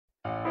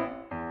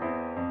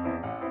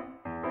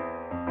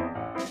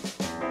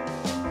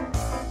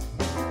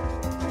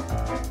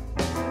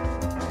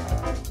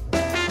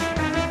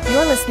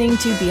listening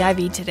to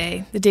BIV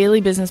Today, the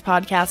daily business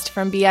podcast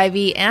from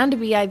BIV and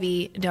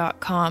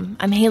BIV.com.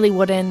 I'm Haley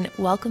Wooden.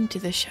 Welcome to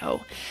the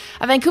show.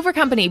 A Vancouver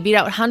company beat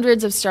out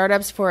hundreds of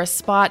startups for a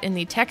spot in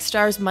the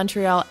Techstars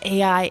Montreal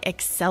AI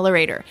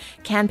Accelerator.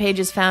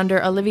 CanPage's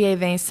founder Olivier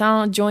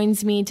Vincent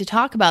joins me to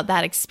talk about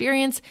that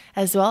experience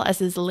as well as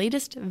his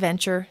latest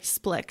venture,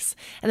 Splix.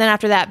 And then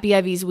after that,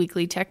 BIV's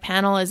weekly tech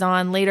panel is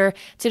on later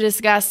to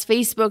discuss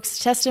Facebook's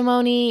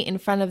testimony in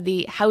front of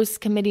the House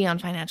Committee on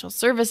Financial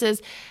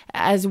Services,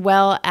 as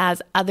well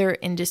as other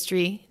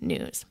industry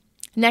news.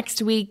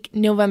 Next week,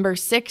 November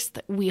 6th,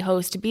 we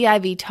host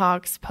BIV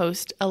Talks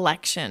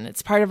post-election.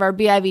 It's part of our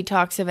BIV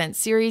Talks event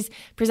series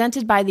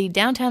presented by the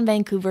Downtown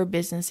Vancouver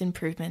Business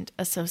Improvement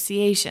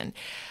Association.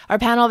 Our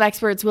panel of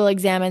experts will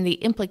examine the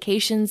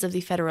implications of the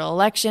federal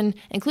election,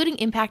 including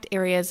impact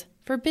areas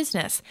for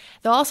business.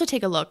 They'll also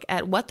take a look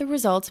at what the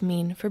results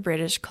mean for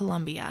British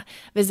Columbia.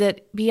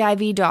 Visit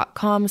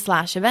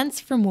biv.com/events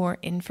for more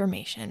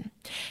information.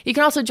 You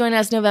can also join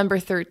us November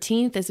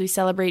 13th as we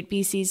celebrate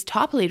BC's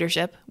top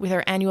leadership with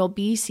our annual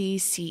BC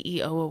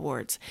CEO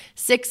Awards.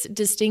 6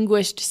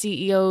 distinguished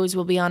CEOs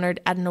will be honored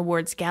at an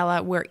awards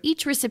gala where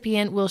each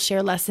recipient will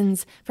share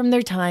lessons from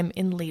their time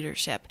in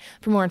leadership.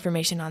 For more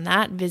information on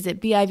that, visit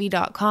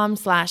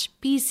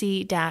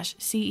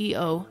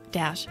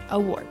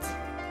biv.com/BC-CEO-awards.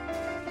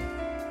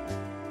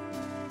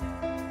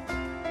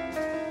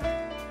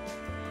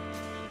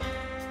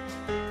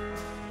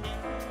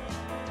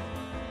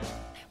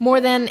 More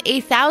than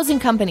 1,000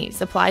 companies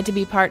applied to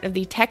be part of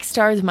the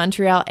Techstars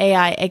Montreal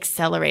AI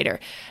Accelerator.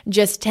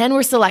 Just 10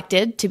 were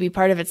selected to be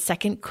part of its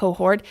second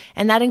cohort,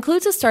 and that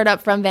includes a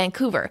startup from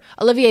Vancouver.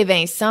 Olivier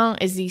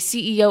Vincent is the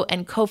CEO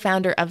and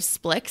co-founder of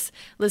Splix.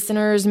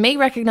 Listeners may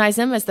recognize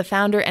him as the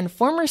founder and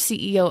former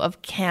CEO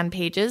of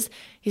CanPages.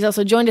 He's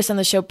also joined us on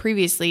the show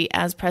previously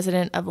as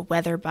president of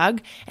WeatherBug,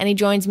 and he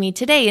joins me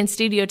today in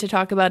studio to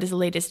talk about his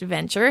latest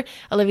venture.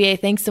 Olivier,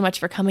 thanks so much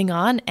for coming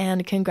on,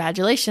 and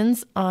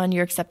congratulations on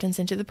your acceptance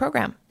into the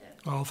program.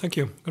 Oh, thank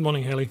you. Good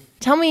morning, Haley.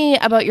 Tell me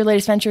about your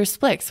latest venture,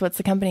 Splix. What's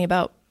the company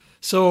about?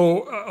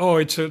 So,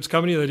 it's a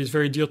company that is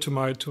very dear to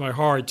my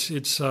heart.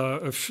 It's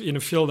in a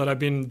field that I've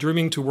been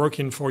dreaming to work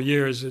in for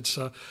years. It's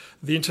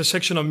the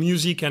intersection of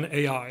music and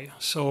AI.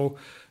 So,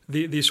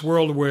 this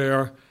world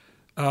where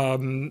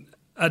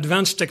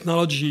advanced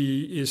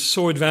technology is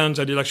so advanced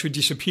that it actually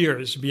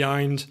disappears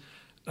behind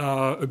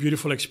a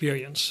beautiful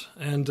experience.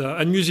 And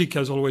music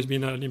has always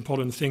been an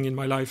important thing in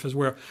my life as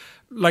well,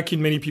 like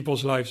in many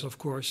people's lives, of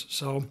course.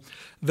 So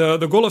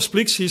the goal of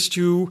Splix is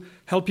to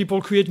help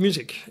people create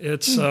music.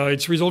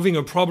 It's resolving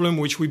a problem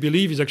which we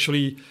believe is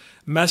actually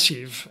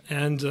massive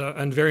and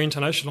very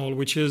international,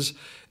 which is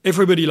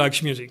everybody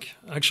likes music.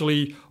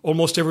 Actually,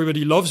 almost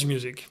everybody loves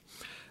music.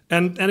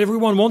 And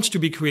everyone wants to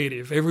be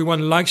creative.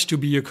 Everyone likes to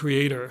be a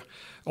creator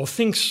or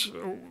thinks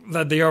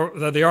that they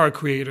are a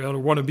creator or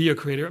want to be a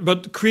creator.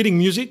 But creating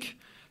music,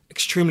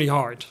 extremely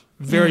hard,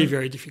 very,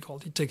 very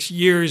difficult. It takes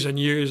years and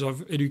years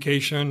of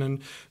education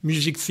and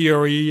music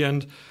theory.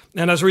 And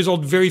as a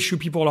result, very few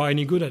people are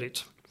any good at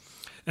it.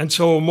 And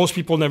so most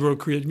people never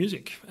create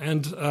music.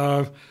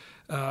 But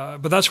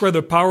that's where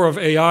the power of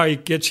AI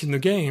gets in the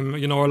game,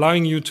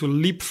 allowing you to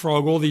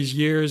leapfrog all these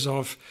years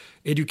of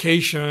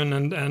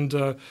education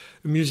and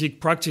music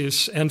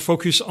practice and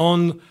focus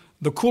on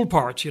the cool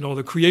part,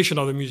 the creation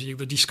of the music,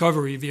 the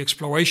discovery, the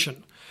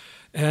exploration.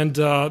 And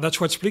that's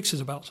what Splix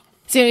is about.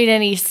 So you don't need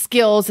any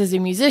skills as a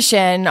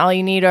musician. All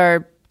you need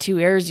are 2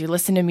 ears. You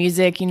listen to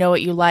music, you know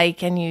what you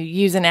like, and you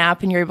use an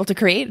app and you're able to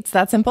create. It's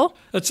that simple?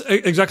 That's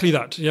exactly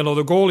that.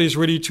 The goal is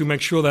really to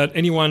make sure that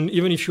anyone,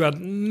 even if you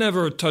had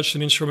never touched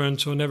an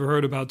instrument or never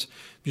heard about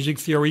music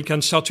theory,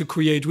 can start to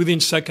create within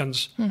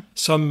seconds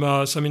some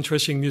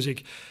interesting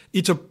music.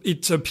 It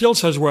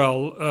appeals as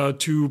well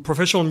to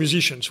professional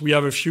musicians. We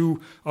have a few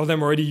of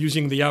them already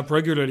using the app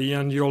regularly,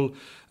 and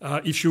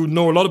if you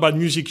know a lot about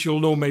music,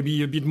 you'll know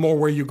maybe a bit more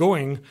where you're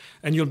going,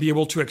 and you'll be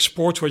able to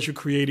export what you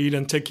created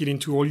and take it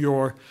into all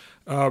your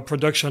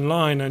production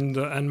line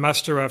and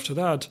master after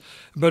that.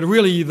 But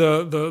really,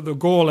 the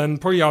goal and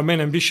probably our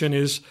main ambition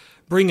is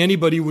bring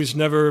anybody who's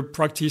never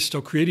practiced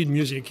or created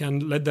music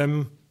and let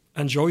them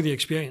enjoy the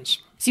experience.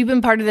 So you've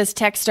been part of this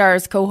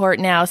Techstars cohort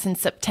now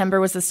since September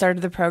was the start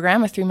of the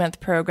program, a 3-month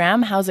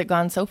program. How's it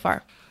gone so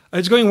far?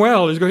 It's going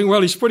well.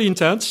 It's pretty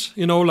intense.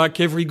 Like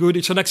every good,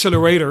 it's an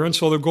accelerator. And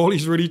so the goal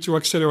is really to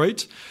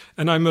accelerate.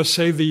 And I must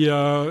say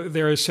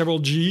there are several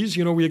G's,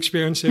 we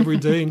experience every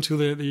day into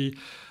the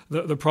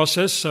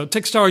process.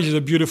 Techstars is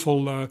a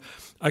beautiful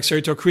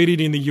accelerator created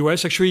in the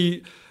US.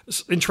 Actually,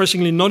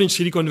 interestingly, not in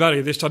Silicon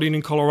Valley. They started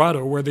in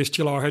Colorado, where they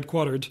still are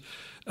headquartered.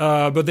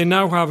 But they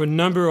now have a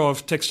number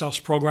of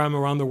Techstars programs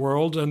around the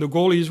world. And the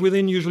goal is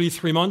within usually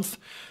 3 months,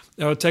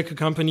 take a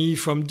company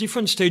from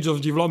different stages of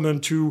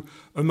development to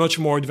a much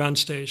more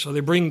advanced stage. So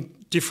they bring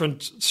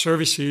different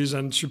services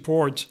and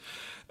support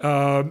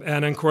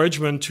and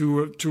encouragement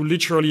to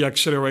literally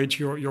accelerate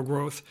your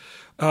growth.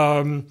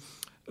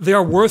 They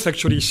are worth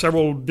actually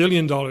several $1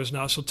 billion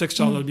now. So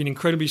Techstars have been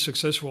incredibly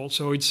successful.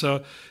 So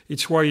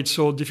it's why it's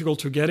so difficult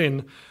to get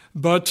in.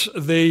 But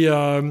they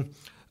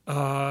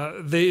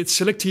they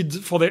selected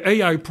for their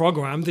AI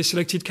program, they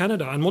selected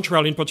Canada and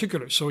Montreal in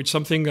particular. So it's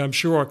something I'm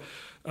sure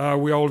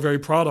we are all very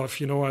proud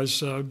of,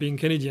 as being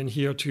Canadian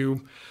here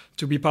to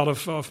be part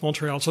of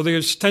Montreal. So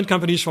there's 10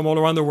 companies from all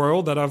around the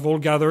world that have all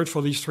gathered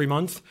for these 3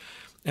 months.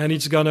 And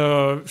it's going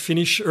to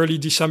finish early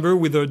December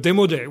with a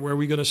demo day where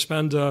we're going to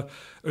spend a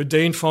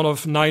day in front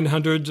of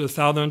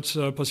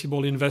 900,000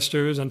 possible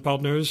investors and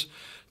partners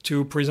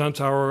to present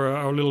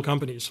our little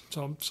companies.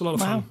 So it's a lot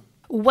of fun.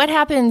 What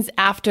happens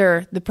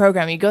after the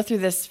program? You go through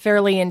this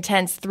fairly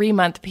intense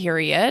 3-month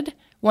period.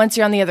 Once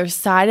you're on the other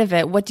side of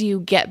it, what do you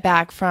get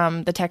back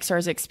from the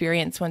Techstars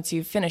experience once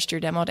you've finished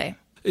your demo day?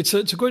 It's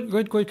a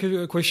great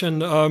question.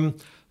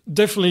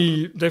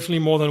 Definitely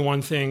more than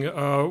one thing.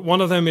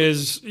 One of them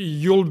is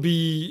you'll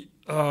be,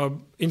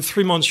 in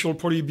 3 months, you'll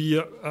probably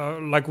be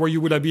like where you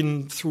would have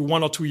been through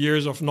 1 or 2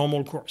 years of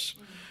normal course.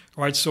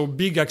 Right, so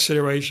big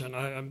acceleration.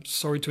 I'm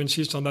sorry to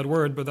insist on that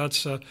word, but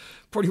that's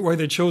probably why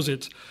they chose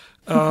it.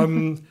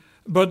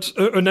 But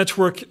a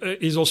network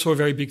is also a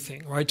very big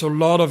thing, right? A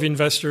lot of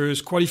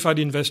investors, qualified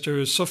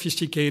investors,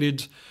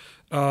 sophisticated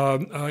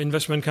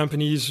investment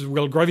companies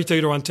will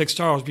gravitate around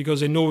Techstars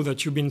because they know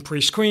that you've been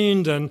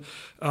pre-screened and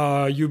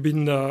you've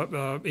been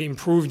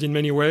improved in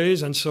many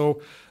ways. And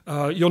so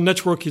your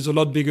network is a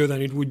lot bigger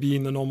than it would be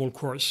in the normal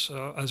course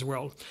as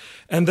well.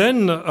 And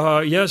then,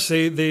 yes,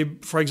 they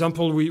for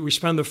example, we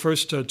spend the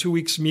first 2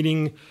 weeks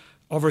meeting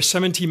over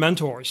 70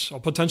 mentors or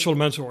potential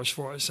mentors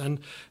for us. And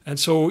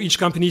so each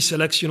company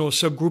selects, a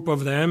subgroup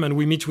of them, and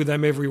we meet with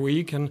them every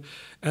week. And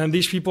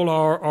these people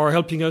are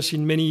helping us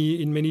in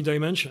many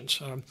dimensions.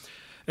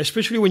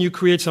 Especially when you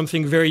create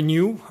something very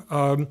new,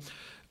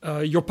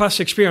 your past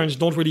experience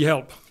don't really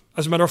help.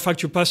 As a matter of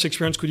fact, your past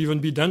experience could even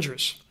be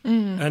dangerous.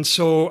 And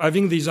so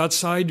having these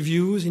outside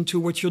views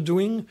into what you're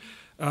doing,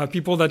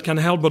 people that can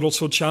help but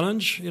also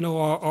challenge,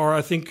 are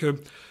I think,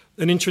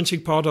 an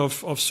intrinsic part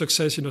of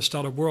success in the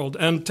startup world.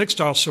 And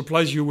Techstars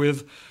supplies you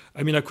with,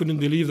 I couldn't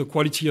believe the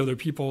quality of the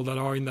people that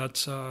are in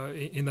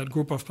that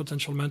group of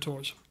potential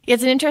mentors.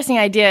 It's an interesting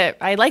idea.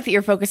 I like that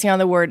you're focusing on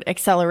the word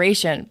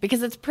acceleration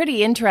because it's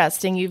pretty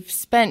interesting. You've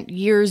spent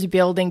years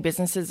building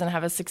businesses and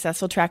have a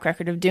successful track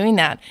record of doing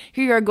that.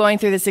 Here you are going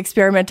through this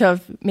experiment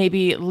of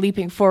maybe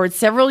leaping forward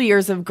several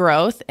years of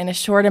growth in a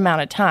short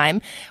amount of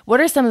time. What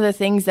are some of the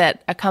things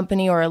that a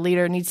company or a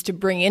leader needs to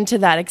bring into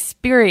that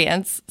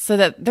experience so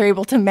that they're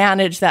able to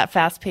manage that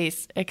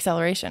fast-paced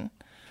acceleration?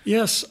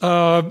 Yes,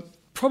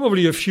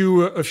 probably a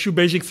few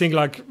basic things,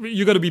 like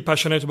you got to be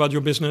passionate about your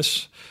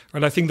business,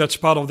 and I think that's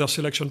part of their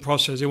selection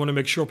process. They want to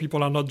make sure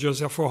people are not just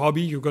there for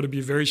hobby. You've got to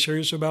be very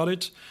serious about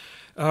it,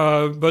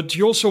 but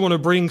you also want to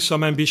bring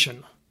some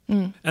ambition,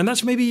 and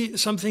that's maybe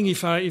something,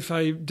 if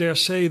I dare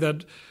say,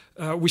 that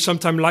we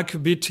sometimes lack a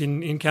bit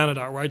in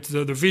Canada. Right,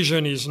 the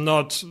vision is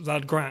not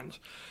that grand.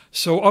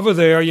 So over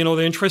there,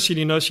 they're interested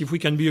in us if we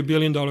can be $1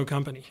 billion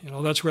company.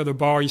 That's where the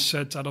bar is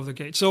set out of the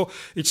gate. So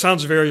it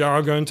sounds very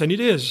arrogant, and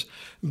it is,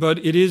 but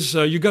it is.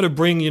 You got to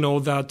bring,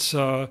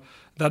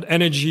 that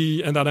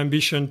energy and that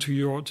ambition to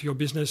your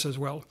business as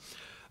well.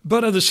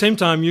 But at the same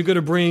time, you got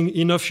to bring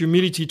enough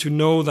humility to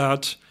know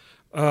that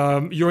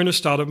you're in a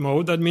startup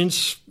mode. That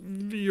means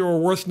you're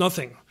worth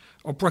nothing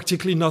or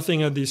practically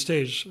nothing at this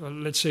stage.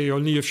 Let's say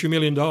only a few $1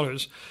 million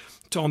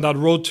on that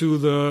road to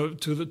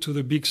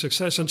the big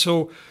success, and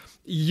so.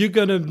 You're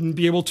going to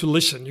be able to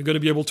listen. You're going to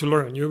be able to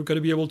learn. You're going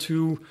to be able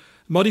to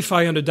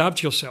modify and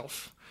adapt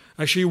yourself.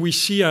 Actually, we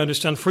see, I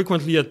understand,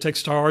 frequently at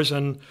Techstars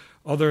and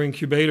other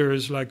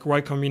incubators like Y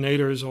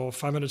Combinators or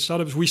 500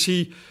 Startups, we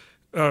see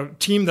a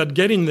team that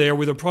get in there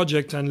with a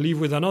project and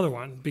leave with another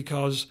one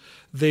because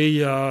they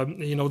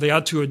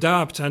had to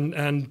adapt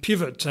and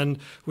pivot, and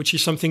which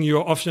is something you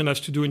often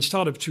have to do in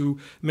startup to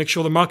make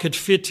sure the market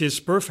fit is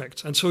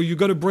perfect. And so you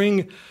got to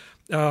bring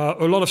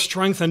a lot of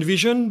strength and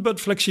vision, but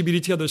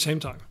flexibility at the same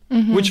time,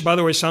 which, by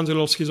the way, sounds a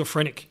little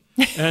schizophrenic.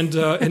 And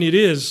it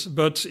is,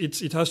 but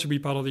it has to be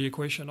part of the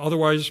equation.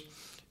 Otherwise,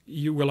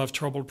 you will have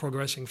trouble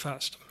progressing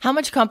fast. How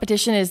much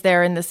competition is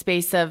there in the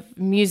space of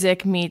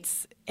music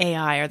meets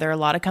AI? Are there a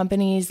lot of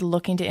companies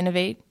looking to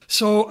innovate?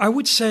 So I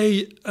would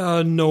say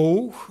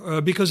no,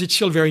 because it's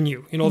still very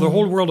new. The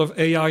whole world of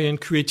AI and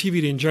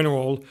creativity in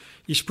general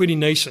is pretty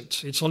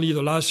nascent. It's only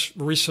the last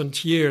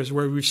recent years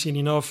where we've seen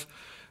enough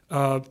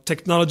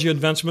technology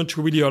advancement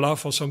to really allow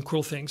for some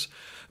cool things.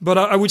 But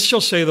I would still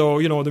say, though,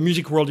 the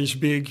music world is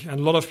big, and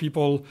a lot of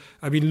people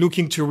have been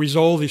looking to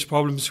resolve these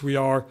problems we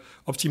are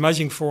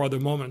optimizing for at the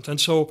moment. And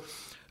so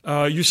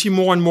you see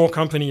more and more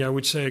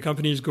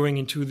companies going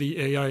into the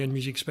AI and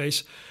music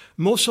space.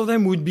 Most of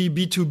them would be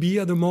B2B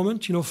at the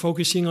moment,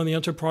 focusing on the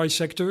enterprise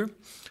sector,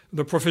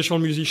 the professional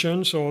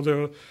musicians, or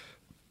the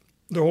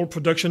whole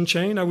production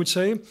chain, I would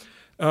say.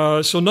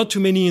 So not too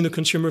many in the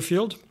consumer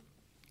field.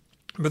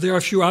 But there are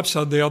a few apps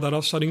out there that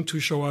are starting to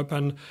show up,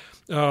 and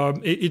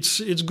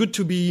it's good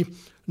to be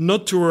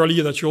not too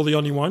early that you're the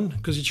only one,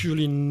 because it's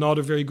usually not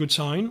a very good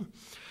sign.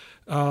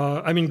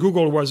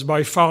 Google was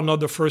by far not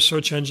the first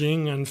search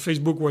engine, and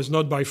Facebook was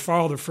not by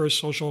far the first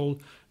social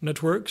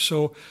network.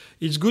 So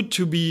it's good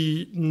to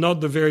be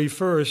not the very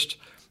first,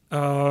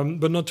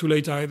 but not too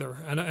late either.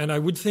 And I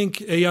would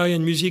think AI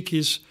and music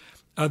is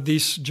at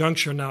this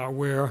juncture now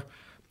where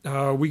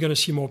we're going to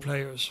see more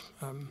players.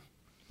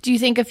 Do you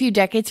think a few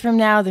decades from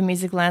now, the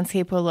music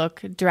landscape will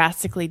look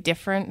drastically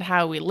different?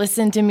 How we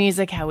listen to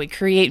music, how we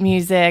create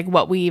music,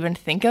 what we even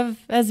think of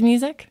as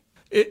music?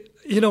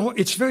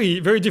 It's very,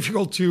 very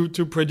difficult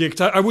to predict.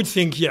 I would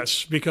think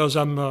yes, because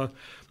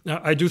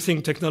I do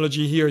think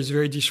technology here is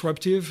very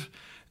disruptive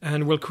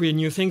and will create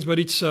new things, but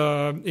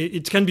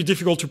it can be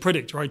difficult to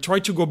predict, right? Try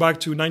to go back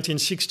to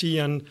 1960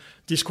 and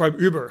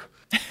describe Uber,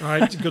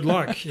 right? Good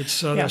luck.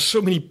 There's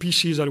so many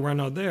PCs that were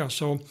not there.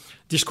 So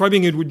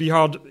describing it would be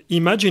hard.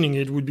 Imagining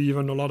it would be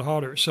even a lot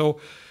harder. So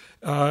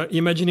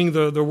imagining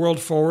the world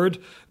forward.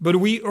 But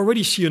we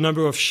already see a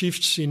number of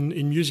shifts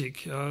in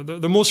music.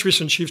 The most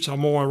recent shifts are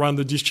more around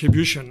the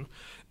distribution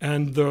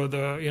and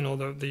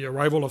the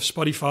arrival of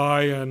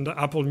Spotify and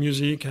Apple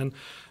Music, and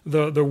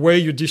the way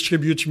you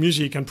distribute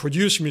music and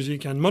produce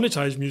music and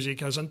monetize music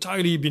has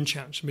entirely been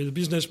changed. I mean, the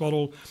business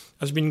model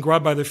has been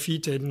grabbed by the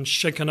feet and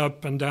shaken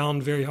up and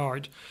down very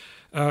hard.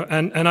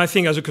 And I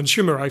think as a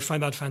consumer, I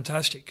find that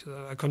fantastic.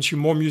 I consume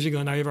more music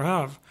than I ever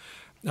have.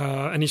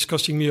 And it's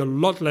costing me a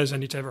lot less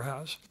than it ever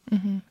has.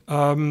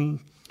 Mm-hmm.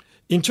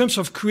 In terms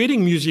of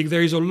creating music,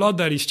 there is a lot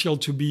that is still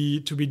to be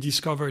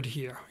discovered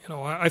here.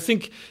 I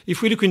think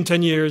if we look in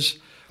 10 years,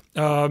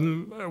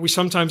 we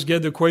sometimes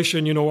get the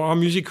question, are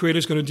music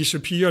creators going to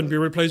disappear and be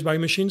replaced by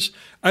machines?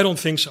 I don't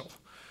think so.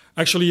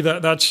 Actually,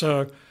 that's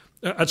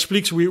at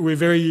Splix,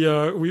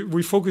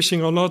 we're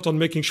focusing a lot on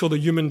making sure the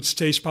human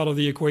stays part of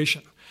the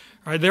equation.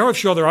 Right? There are a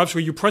few other apps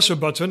where you press a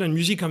button and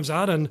music comes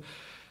out, and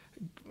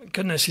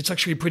goodness, it's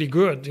actually pretty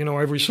good,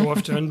 every so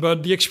often.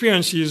 But the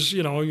experience is,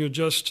 you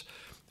just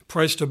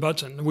pressed a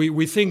button.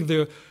 We think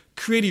the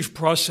creative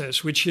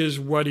process, which is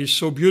what is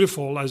so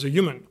beautiful as a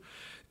human,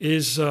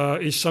 is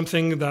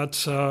something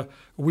that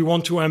we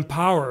want to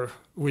empower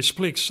with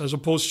Splix as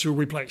opposed to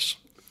replace,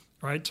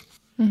 right?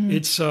 Mm-hmm.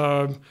 It's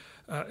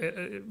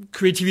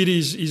creativity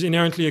is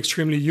inherently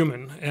extremely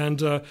human,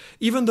 and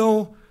even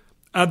though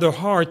at the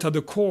heart, at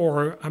the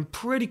core, I'm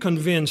pretty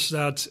convinced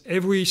that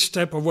every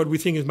step of what we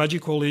think is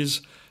magical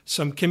is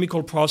some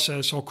chemical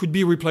process or could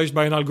be replaced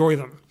by an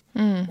algorithm.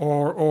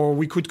 Or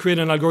we could create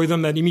an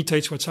algorithm that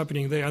imitates what's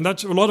happening there. And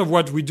that's a lot of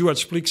what we do at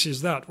Splix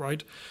is that,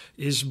 right?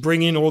 Is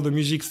bring in all the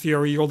music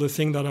theory, all the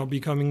things that are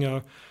becoming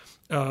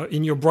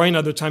in your brain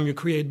at the time you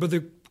create. But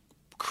the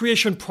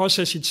creation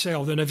process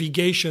itself, the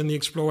navigation, the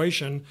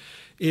exploration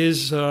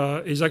is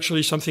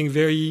actually something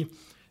very,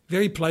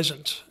 very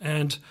pleasant.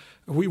 And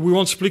we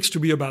want Splix to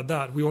be about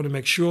that. We want to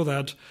make sure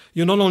that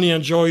you not only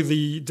enjoy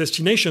the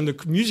destination, the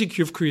music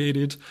you've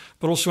created,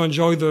 but also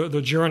enjoy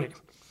the journey.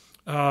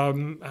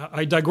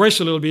 I digress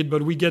a little bit,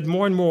 but we get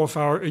more and more of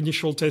our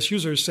initial test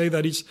users say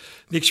that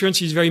the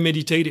experience is very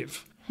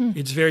meditative.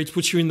 It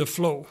puts you in the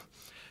flow.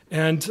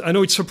 And I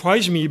know it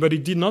surprised me, but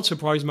it did not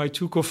surprise my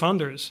two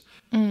co-founders.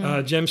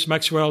 James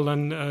Maxwell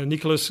and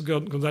Nicholas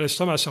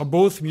Gonzalez-Thomas are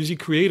both music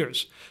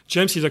creators.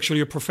 James is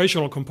actually a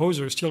professional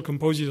composer, still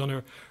composes on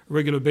a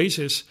regular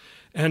basis.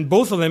 And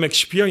both of them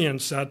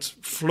experience that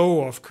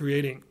flow of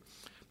creating,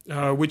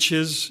 which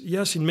is,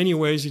 yes, in many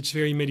ways, it's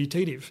very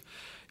meditative.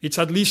 It's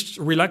at least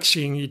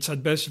relaxing. It's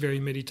at best very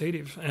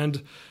meditative.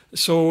 And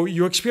so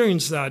you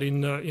experience that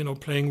in,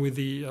 playing with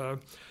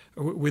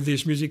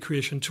these music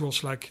creation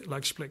tools like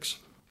Splix.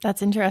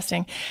 That's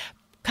interesting.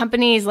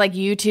 Companies like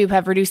YouTube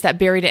have reduced that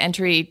barrier to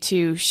entry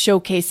to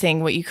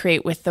showcasing what you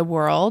create with the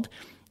world.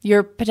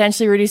 You're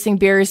potentially reducing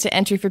barriers to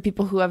entry for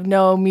people who have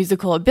no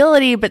musical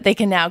ability, but they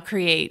can now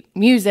create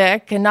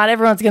music. And not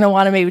everyone's going to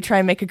want to maybe try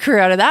and make a career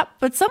out of that,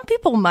 but some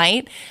people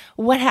might.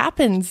 What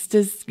happens?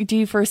 Do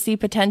you foresee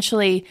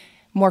potentially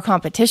more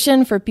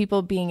competition for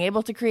people being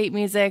able to create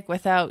music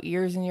without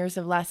years and years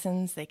of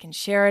lessons? They can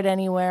share it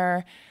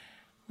anywhere.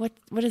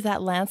 What does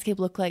that landscape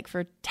look like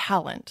for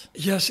talent?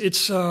 Yes,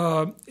 it's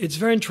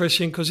very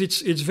interesting because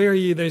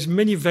there's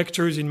many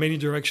vectors in many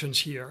directions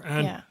here.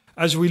 And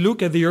as we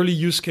look at the early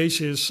use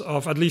cases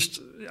of at least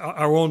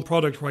our own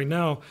product right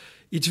now,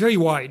 it's very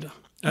wide.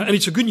 And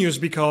it's a good news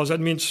because that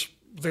means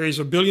there is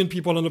 1 billion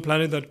people on the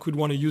planet that could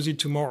want to use it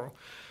tomorrow.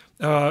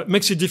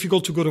 Makes it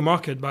difficult to go to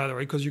market, by the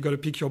way, because you've got to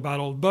pick your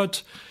battle.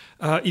 But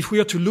if we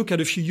are to look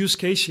at a few use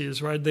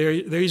cases, right, there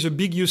is a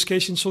big use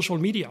case in social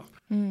media.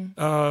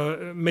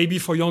 Maybe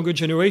for younger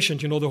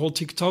generations, the whole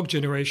TikTok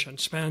generation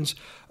spends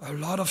a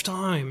lot of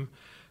time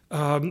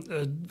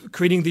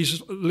creating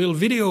these little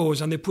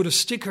videos, and they put a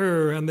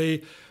sticker, and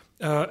they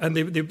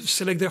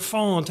select their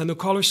font and the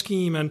color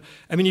scheme. And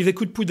I mean, if they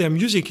could put their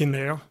music in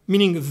there,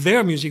 meaning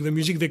their music, the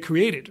music they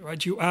created,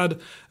 right? You add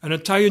an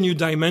entire new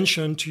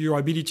dimension to your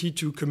ability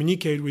to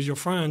communicate with your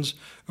friends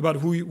about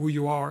who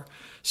you are.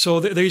 So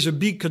there is a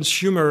big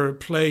consumer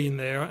play in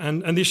there.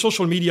 And the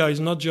social media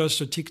is not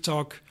just a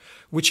TikTok,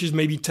 which is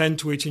maybe 10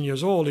 to 18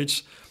 years old.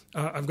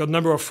 I've got a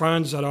number of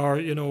friends that are,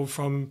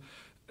 from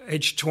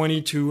age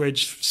 20 to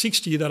age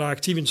 60 that are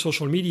active in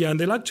social media, and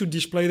they like to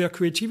display their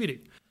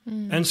creativity.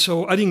 And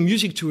so adding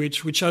music to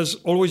it, which has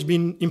always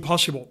been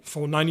impossible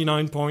for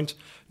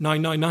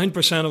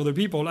 99.999% of the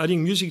people,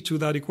 adding music to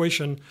that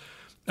equation,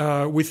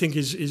 we think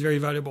is very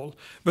valuable.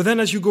 But then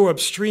as you go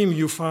upstream,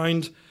 you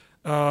find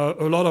a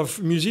lot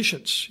of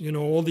musicians,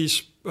 all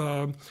these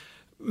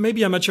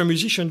maybe amateur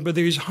musicians, but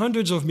there is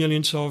hundreds of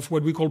millions of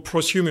what we call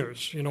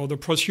prosumers.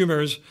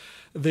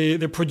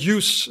 The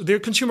prosumers, they're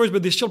consumers,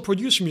 but they still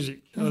produce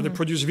music. They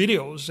produce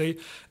videos,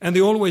 and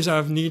they always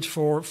have need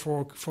for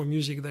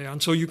music there.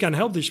 And so you can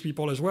help these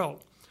people as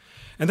well.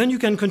 And then you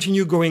can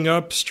continue going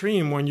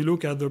upstream when you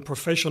look at the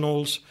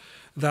professionals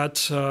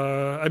that,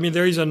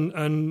 there is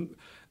an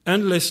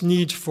endless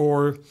need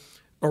for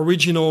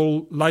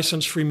original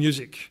license-free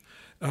music.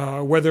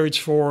 Whether it's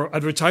for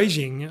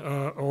advertising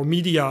or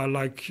media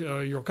like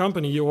your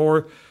company,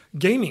 or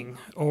gaming,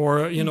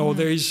 or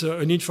there is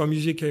a need for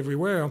music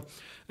everywhere,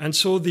 and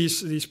so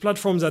these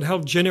platforms that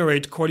help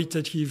generate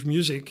qualitative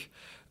music,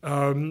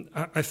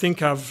 I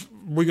think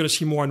we're going to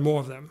see more and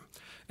more of them,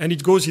 and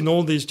it goes in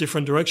all these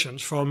different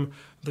directions, from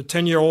the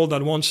 10-year-old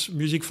that wants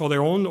music for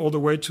their own, all the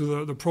way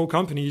to the pro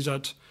companies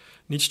that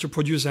needs to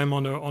produce them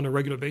on a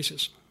regular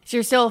basis. So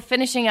you're still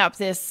finishing up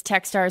this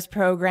Techstars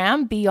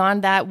program.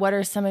 Beyond that, what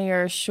are some of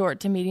your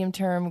short to medium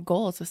term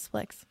goals with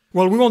Splix?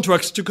 Well, we want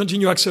to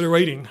continue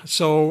accelerating.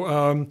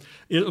 So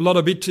a lot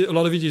of it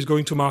is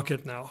going to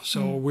market now.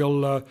 So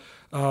we're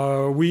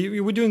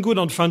doing good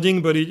on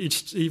funding, but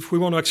it's if we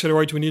want to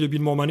accelerate, we need a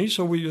bit more money.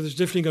 So there's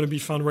definitely going to be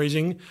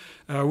fundraising,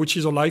 which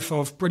is a life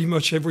of pretty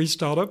much every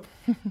startup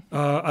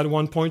at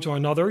one point or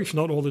another, if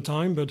not all the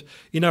time. But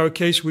in our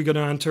case, we're going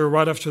to enter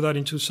right after that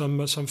into some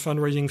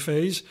fundraising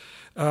phase.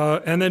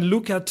 And then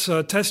look at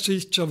test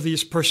each of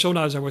these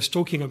personas I was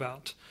talking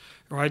about,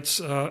 right?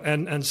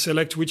 And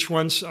select which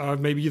ones are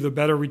maybe the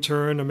better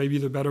return or maybe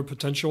the better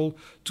potential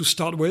to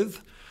start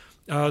with.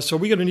 So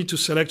we're going to need to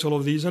select all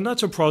of these, and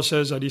that's a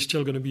process that is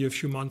still going to be a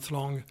few months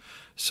long.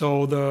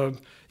 So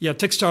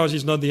Techstars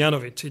is not the end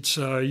of it. It's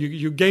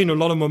you gain a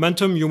lot of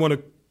momentum. You want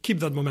to keep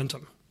that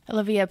momentum.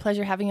 Olivier, a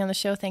pleasure having you on the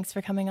show. Thanks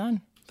for coming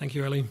on. Thank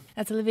you, Ellie.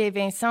 That's Olivier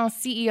Vincent,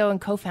 CEO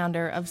and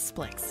co-founder of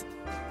Splix.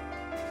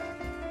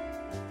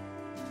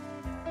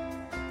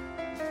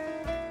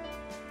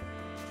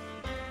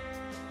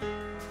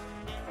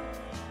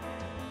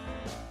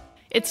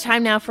 It's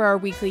time now for our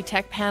weekly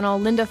tech panel.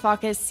 Linda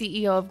Focus,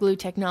 CEO of Glue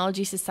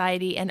Technology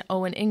Society, and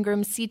Owen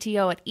Ingram,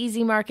 CTO at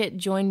Easy Market,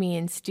 join me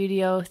in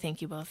studio.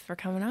 Thank you both for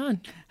coming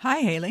on.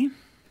 Hi, Haley.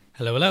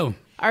 Hello, hello.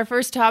 Our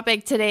first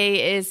topic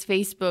today is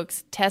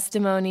Facebook's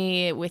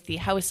testimony with the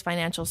House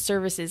Financial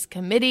Services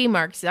Committee.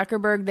 Mark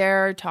Zuckerberg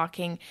there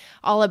talking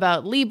all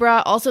about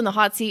Libra, also in the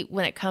hot seat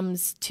when it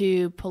comes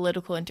to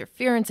political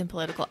interference and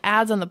political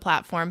ads on the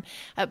platform.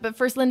 But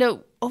first, Linda,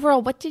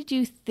 overall, what did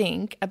you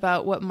think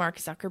about what Mark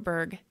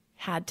Zuckerberg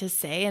had to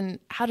say, and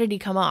how did he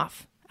come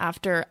off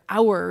after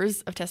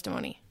hours of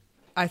testimony?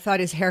 I thought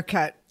his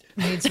haircut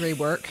needs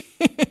rework.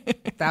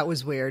 That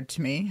was weird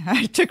to me.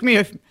 It took me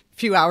a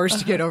few hours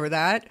to get over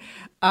that.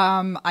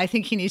 I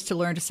think he needs to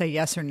learn to say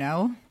yes or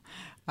no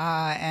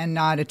and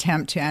not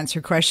attempt to answer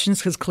questions,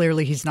 because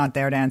clearly he's not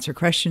there to answer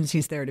questions.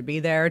 He's there to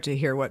be there, to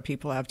hear what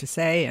people have to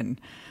say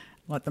and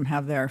let them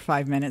have their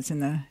 5 minutes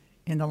in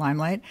the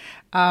limelight.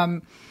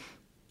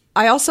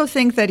 I also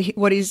think that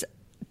what he's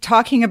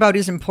talking about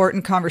is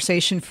important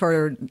conversation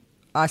for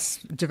us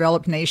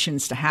developed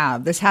nations to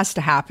have. This has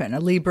to happen. A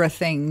Libra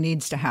thing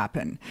needs to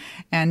happen.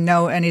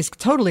 And he's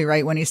totally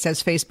right when he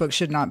says Facebook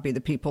should not be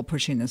the people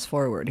pushing this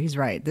forward. He's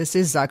right. This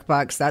is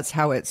Zuckbucks. That's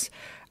how it's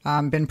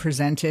been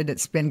presented.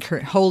 It's been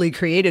wholly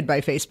created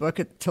by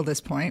Facebook till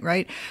this point,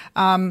 right?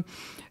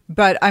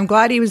 But I'm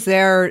glad he was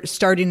there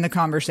starting the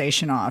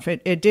conversation off.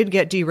 It did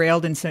get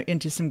derailed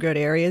into some good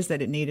areas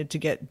that it needed to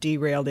get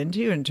derailed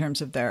into in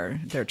terms of their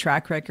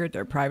track record,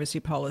 their privacy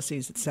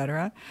policies, et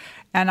cetera.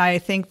 And I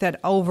think that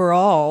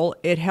overall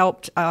it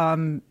helped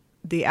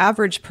the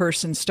average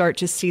person start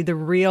to see the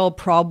real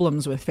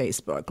problems with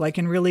Facebook, like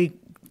in really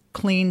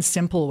clean,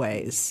 simple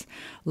ways.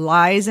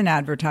 Lies in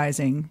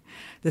advertising,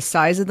 the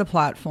size of the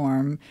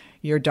platform,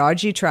 your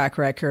dodgy track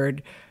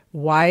record.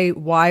 Why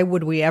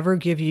would we ever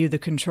give you the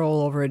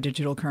control over a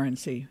digital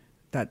currency?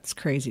 That's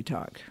crazy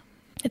talk.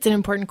 It's an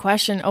important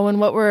question. Owen,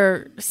 what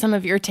were some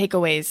of your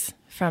takeaways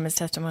from his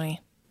testimony?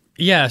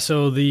 Yeah,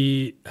 so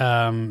the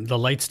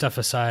light stuff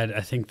aside,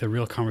 I think the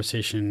real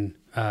conversation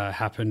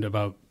happened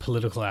about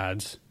political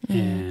ads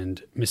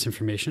and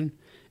misinformation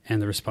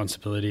and the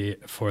responsibility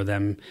for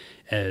them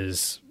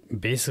as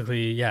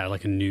basically,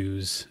 like a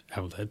news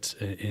outlet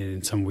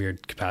in some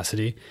weird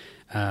capacity,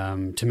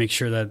 to make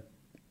sure that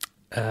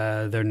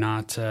they're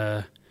not,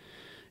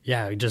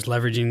 just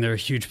leveraging their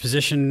huge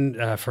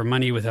position for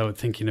money without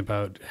thinking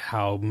about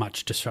how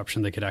much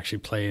disruption they could actually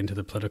play into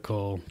the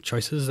political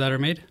choices that are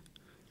made.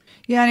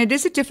 Yeah, and it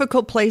is a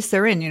difficult place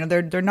they're in.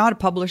 They're not a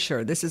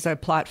publisher. This is a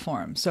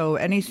platform. So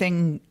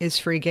anything is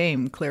free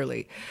game,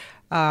 clearly.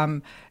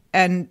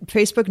 And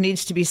Facebook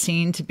needs to be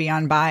seen to be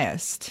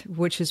unbiased,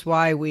 which is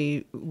why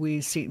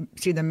we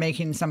see them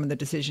making some of the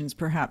decisions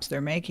perhaps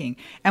they're making.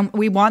 And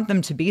we want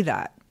them to be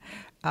that.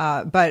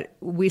 But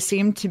we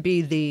seem to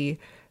be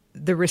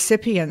the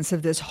recipients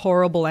of this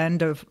horrible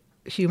end of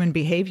human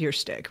behavior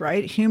stick,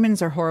 right?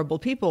 Humans are horrible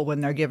people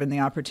when they're given the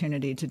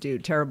opportunity to do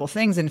terrible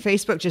things, and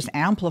Facebook just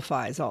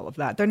amplifies all of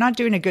that. They're not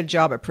doing a good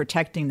job at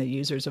protecting the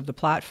users of the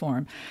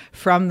platform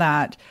from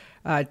that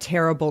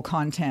terrible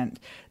content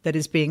that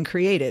is being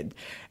created.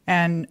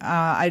 And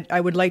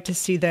I would like to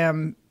see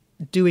them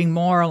doing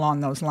more along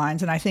those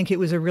lines. And I think it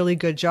was a really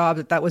good job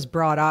that was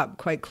brought up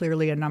quite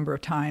clearly a number of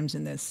times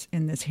in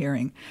this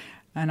hearing.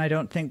 And I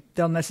don't think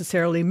they'll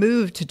necessarily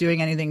move to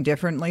doing anything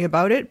differently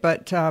about it,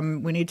 but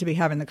we need to be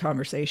having the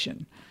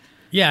conversation.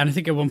 Yeah, and I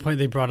think at one point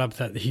they brought up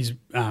that he's,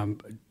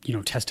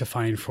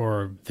 testifying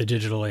for the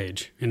digital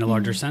age in a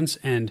larger sense.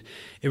 And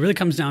it really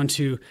comes down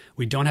to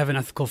we don't have an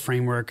ethical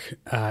framework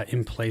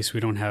in place. We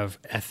don't have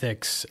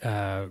ethics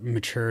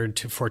matured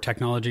for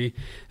technology.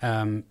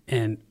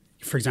 And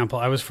for example,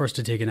 I was forced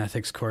to take an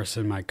ethics course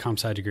in my comp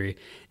sci degree,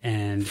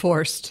 and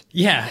forced.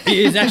 Yeah,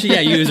 it's actually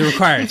it was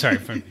required. Sorry,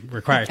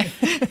 required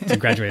to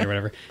graduate or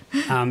whatever.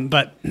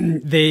 But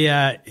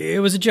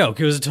it was a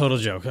joke. It was a total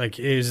joke. Like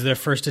it was their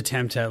first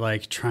attempt at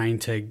like trying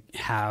to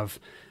have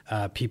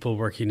people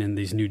working in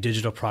these new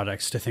digital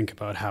products to think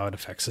about how it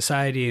affects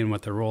society and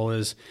what their role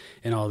is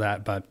and all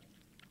that. But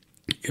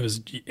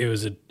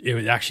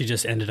it actually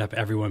just ended up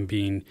everyone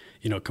being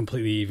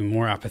completely even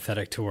more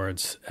apathetic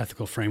towards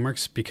ethical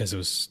frameworks because it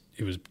was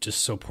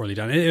just so poorly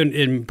done,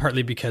 and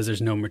partly because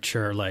there's no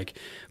mature like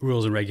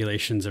rules and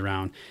regulations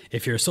around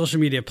if you're a social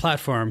media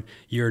platform,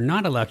 you're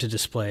not allowed to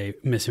display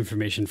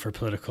misinformation for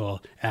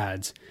political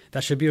ads.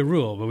 That should be a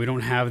rule, but we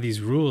don't have these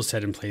rules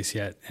set in place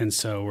yet, and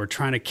so we're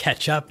trying to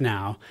catch up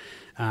now.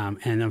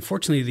 And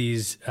unfortunately,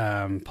 these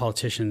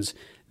politicians,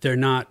 they're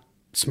not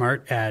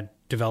smart at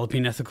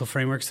developing ethical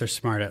frameworks. They're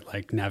smart at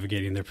like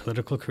navigating their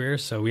political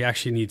careers. So we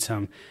actually need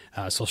some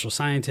social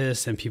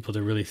scientists and people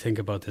to really think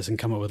about this and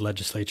come up with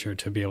legislature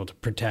to be able to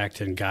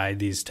protect and guide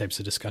these types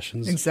of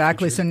discussions.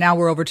 Exactly. So now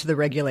we're over to the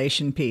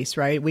regulation piece,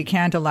 right? We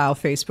can't allow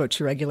Facebook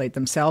to regulate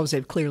themselves.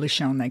 They've clearly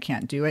shown they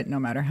can't do it, no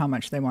matter how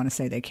much they want to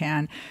say they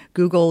can.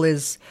 Google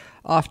is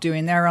off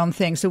doing their own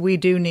thing. So we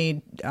do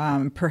need,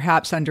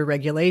 perhaps under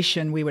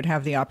regulation, we would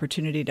have the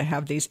opportunity to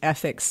have these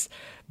ethics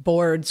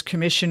boards,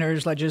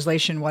 commissioners,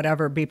 legislation,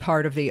 whatever, be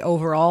part of the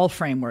overall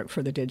framework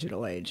for the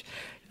digital age.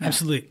 Yeah.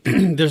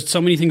 Absolutely. There's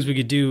so many things we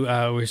could do.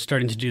 We're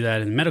starting to do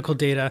that in medical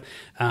data.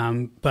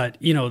 But,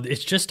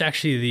 it's just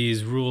actually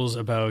these rules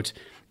about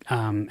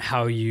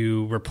how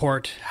you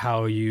report,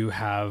 how you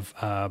have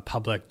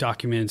public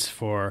documents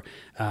for,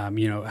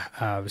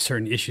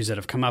 certain issues that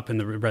have come up and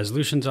the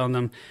resolutions on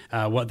them,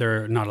 what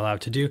they're not allowed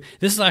to do.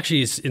 This is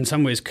actually, in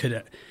some ways,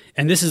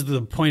 and this is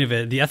the point of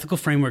it, the ethical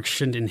framework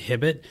shouldn't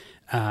inhibit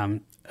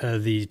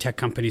the tech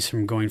companies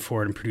from going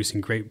forward and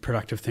producing great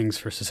productive things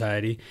for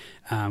society.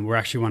 We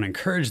actually want to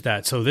encourage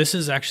that. So this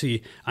is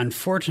actually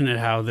unfortunate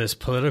how this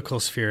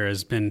political sphere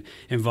has been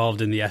involved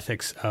in the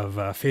ethics of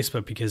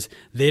Facebook because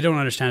they don't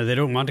understand it. They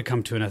don't want to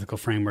come to an ethical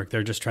framework.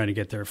 They're just trying to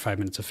get their 5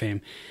 minutes of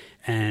fame.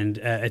 And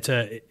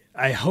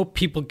I hope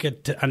people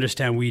get to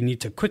understand we need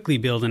to quickly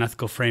build an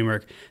ethical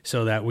framework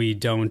so that we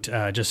don't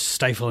just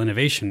stifle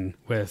innovation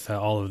with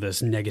all of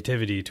this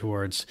negativity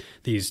towards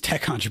these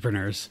tech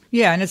entrepreneurs.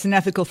 Yeah, and it's an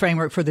ethical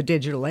framework for the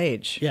digital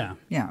age. Yeah.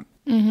 Yeah.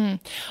 Mm-hmm.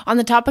 On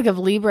the topic of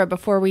Libra,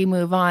 before we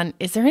move on,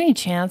 is there any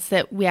chance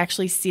that we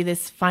actually see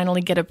this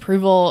finally get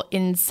approval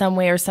in some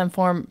way or some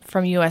form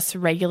from U.S.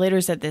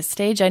 regulators at this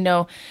stage? I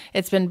know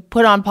it's been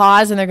put on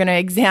pause and they're going to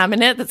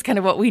examine it. That's kind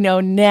of what we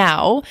know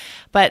now.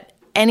 But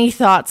any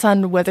thoughts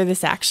on whether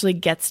this actually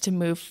gets to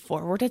move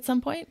forward at some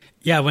point?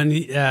 Yeah, when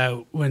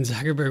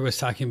Zuckerberg was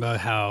talking about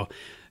how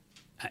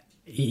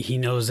he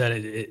knows that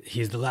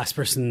he's the last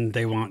person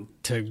they want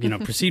to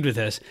proceed with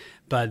this,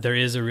 but there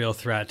is a real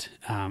threat,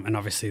 and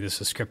obviously this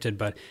was scripted,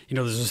 but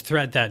there's this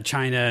threat that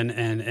China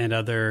and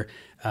other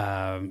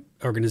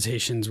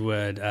organizations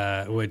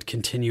would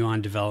continue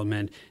on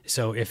development.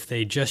 So if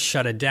they just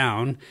shut it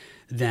down,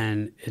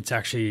 then it's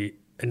actually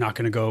not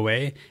going to go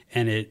away.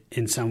 And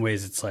in some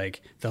ways, it's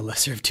like the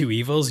lesser of two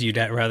evils. You'd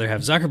rather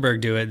have Zuckerberg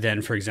do it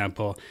than, for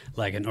example,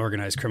 like an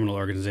organized criminal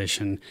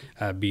organization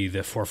be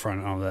the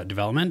forefront of that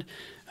development.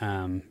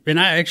 And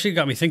I actually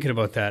got me thinking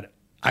about that.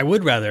 I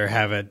would rather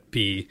have it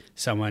be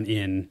someone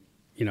in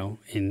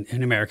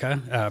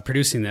America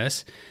producing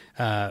this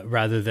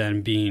rather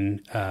than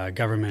being a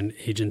government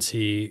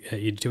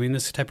agency doing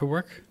this type of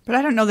work. But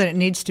I don't know that it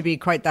needs to be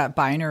quite that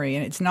binary,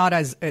 and it's not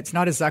as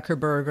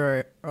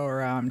Zuckerberg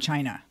or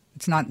China.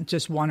 It's not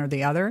just one or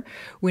the other.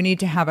 We need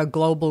to have a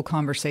global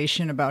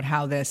conversation about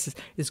how this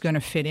is going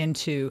to fit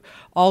into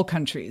all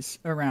countries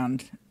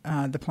around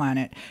the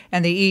planet.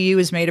 And the EU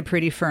has made a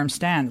pretty firm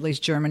stand, at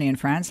least Germany and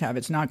France have.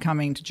 It's not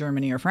coming to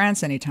Germany or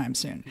France anytime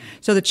soon.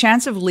 So the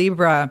chance of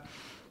Libra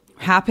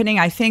happening,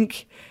 I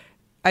think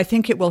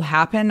it will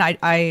happen.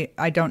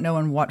 I don't know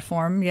in what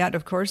form yet,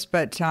 of course,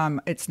 but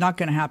it's not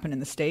going to happen in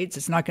the States.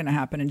 It's not going to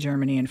happen in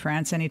Germany and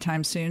France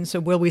anytime soon. So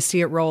will we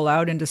see it roll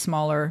out into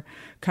smaller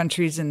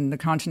countries in the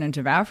continent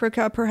of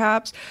Africa,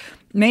 perhaps?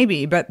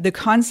 Maybe, but the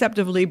concept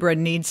of Libra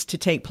needs to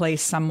take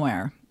place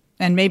somewhere.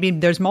 And maybe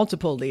there's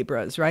multiple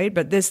Libras, right?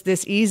 But this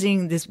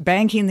easing, this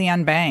banking the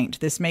unbanked,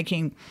 this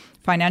making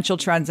financial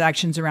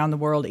transactions around the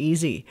world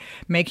easy,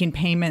 making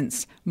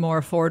payments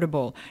more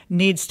affordable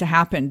needs to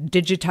happen.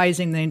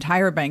 Digitizing the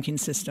entire banking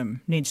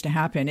system needs to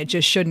happen. It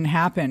just shouldn't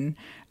happen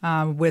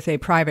with a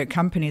private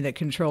company that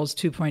controls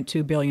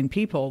 2.2 billion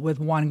people with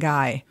one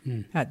guy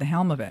at the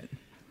helm of it.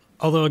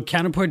 Although a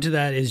counterpoint to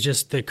that is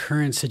just the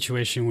current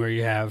situation where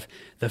you have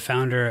the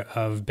founder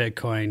of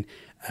Bitcoin,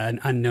 an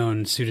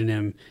unknown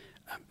pseudonym,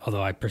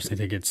 although I personally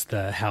think it's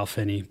the Hal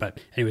Finney. But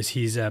anyways,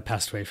 he's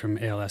passed away from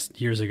ALS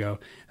years ago.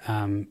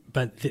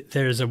 But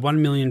there's a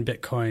 1 million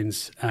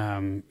Bitcoins,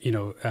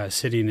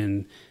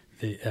 sitting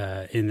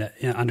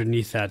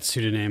underneath that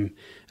pseudonym,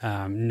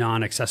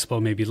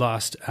 non-accessible, maybe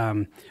lost.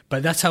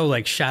 But that's how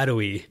like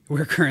shadowy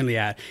we're currently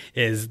at.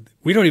 Is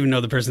we don't even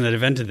know the person that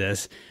invented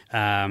this.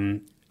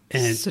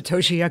 And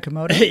Satoshi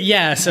Nakamoto.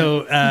 Yeah.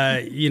 So,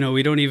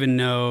 we don't even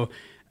know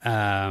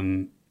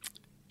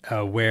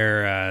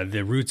where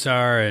the roots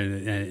are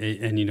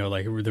and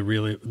like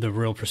the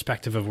real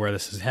perspective of where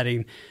this is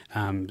heading.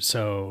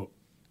 So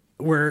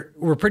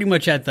we're pretty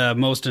much at the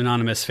most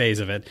anonymous phase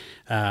of it.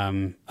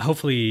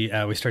 Hopefully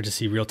we start to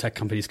see real tech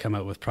companies come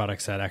out with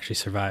products that actually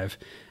survive.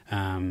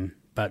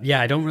 But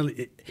yeah,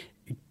 it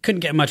couldn't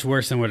get much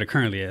worse than what it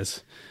currently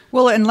is.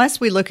 Well, unless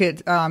we look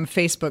at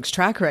Facebook's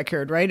track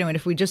record, right? I mean,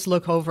 if we just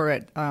look over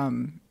at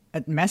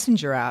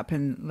Messenger app,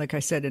 and like I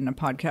said in a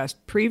podcast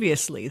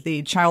previously,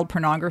 the child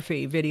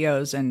pornography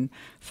videos and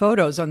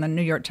photos on the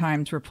New York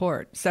Times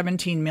report,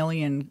 17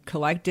 million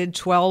collected,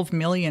 12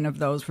 million of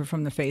those were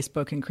from the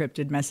Facebook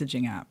encrypted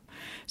messaging app.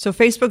 So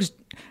Facebook's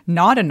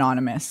not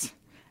anonymous,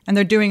 and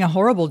they're doing a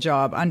horrible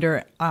job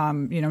under,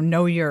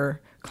 know your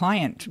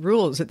client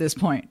rules at this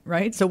point,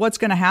 right? So what's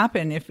going to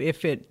happen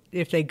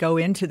if they go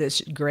into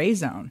this gray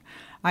zone?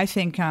 I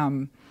think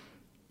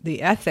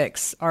the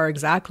ethics are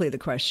exactly the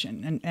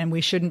question, and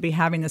we shouldn't be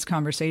having this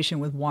conversation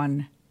with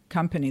one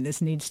company.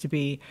 This needs to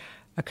be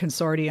a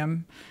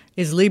consortium.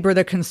 Is Libra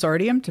the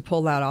consortium to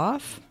pull that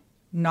off?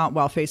 Not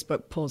while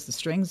Facebook pulls the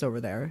strings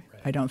over there.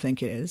 Right. I don't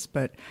think it is.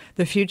 But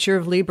the future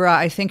of Libra,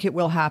 I think it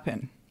will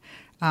happen,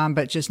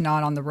 but just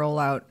not on the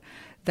rollout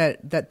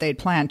that they'd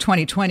planned.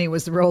 2020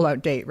 was the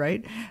rollout date,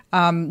 right?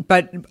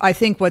 But I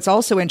think what's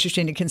also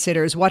interesting to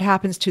consider is what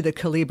happens to the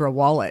Calibra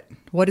wallet.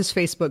 What is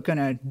Facebook going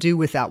to do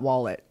with that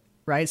wallet,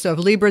 right? So if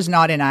Libra's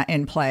not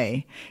in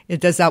play,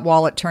 does that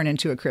wallet turn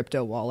into a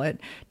crypto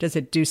wallet? Does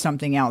it do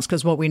something else?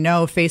 Because what we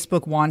know,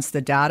 Facebook wants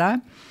the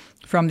data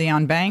from the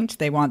unbanked.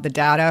 They want the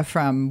data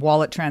from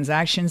wallet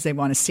transactions. They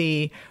want to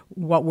see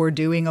what we're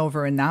doing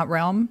over in that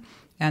realm.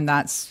 And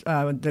that's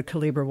the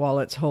Calibra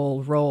wallet's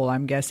whole role,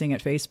 I'm guessing,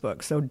 at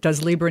Facebook. So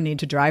does Libra need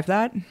to drive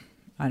that?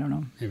 I don't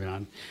know. Maybe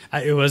not.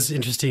 It was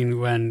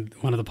interesting when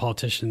one of the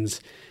politicians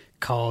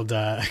called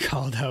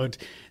out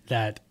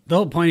that the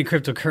whole point of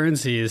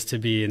cryptocurrency is to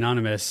be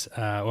anonymous,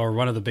 or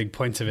one of the big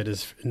points of it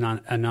is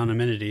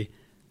anonymity.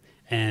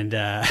 And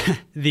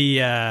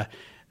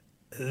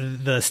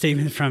the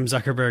statement from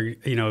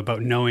Zuckerberg,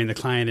 about knowing the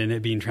client and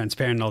it being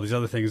transparent and all these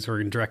other things were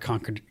in direct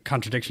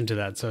contradiction to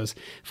that. So it's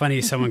funny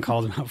someone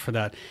called him out for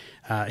that.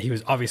 He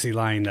was obviously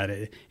lying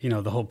that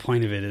the whole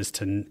point of it is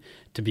to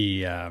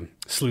be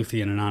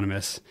sleuthy and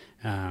anonymous.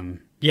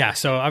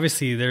 So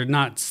obviously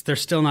they're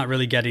still not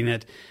really getting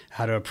it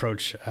how to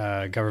approach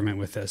government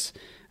with this.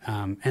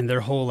 And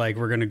their whole we're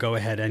going to go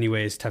ahead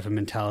anyways type of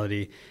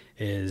mentality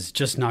is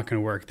just not going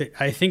to work.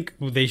 I think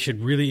they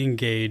should really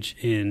engage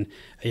in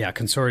a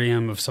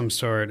consortium of some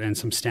sort and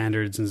some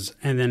standards,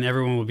 and then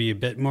everyone will be a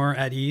bit more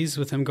at ease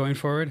with them going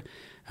forward.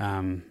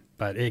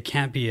 But it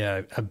can't be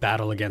a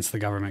battle against the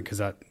government,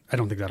 because I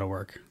don't think that'll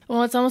work.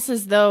 Well, it's almost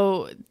as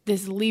though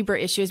this Libra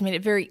issue has made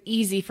it very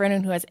easy for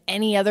anyone who has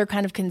any other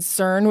kind of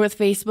concern with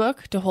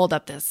Facebook to hold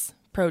up this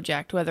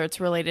project, whether it's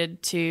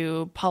related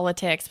to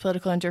politics,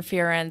 political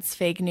interference,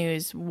 fake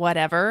news,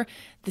 whatever.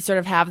 They sort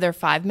of have their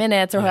 5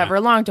 minutes or however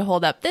long to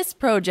hold up this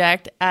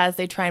project as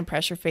they try and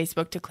pressure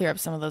Facebook to clear up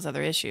some of those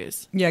other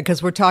issues. Yeah,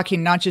 because we're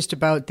talking not just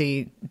about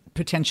the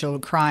potential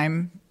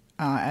crime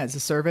as a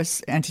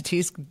service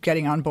entities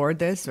getting on board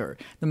this, or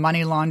the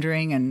money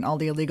laundering and all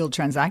the illegal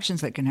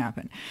transactions that can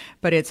happen,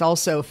 but it's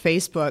also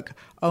Facebook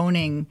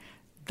owning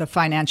the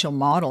financial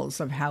models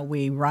of how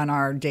we run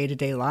our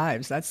day-to-day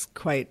lives. That's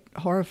quite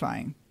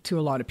horrifying to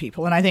a lot of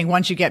people. And I think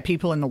once you get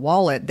people in the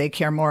wallet, they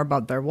care more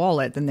about their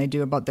wallet than they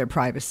do about their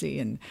privacy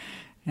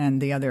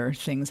and the other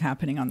things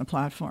happening on the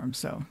platform.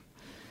 So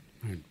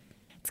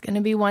it's going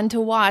to be one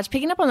to watch.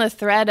 Picking up on the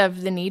thread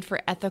of the need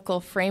for ethical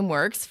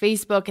frameworks,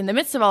 Facebook, in the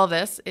midst of all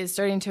this, is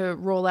starting to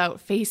roll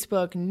out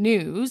Facebook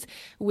News,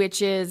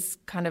 which is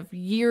kind of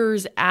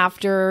years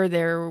after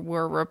there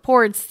were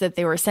reports that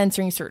they were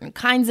censoring certain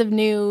kinds of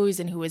news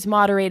and who was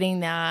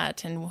moderating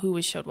that and who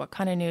was showed what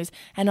kind of news,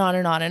 and on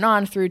and on and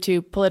on, through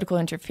to political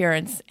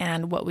interference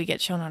and what we get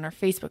shown on our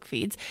Facebook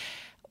feeds.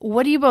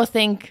 What do you both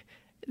think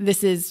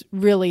this is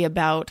really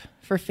about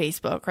for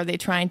Facebook? Are they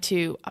trying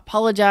to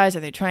apologize? Are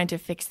they trying to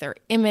fix their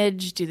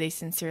image? Do they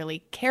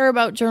sincerely care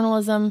about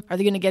journalism? Are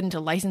they going to get into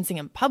licensing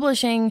and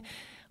publishing?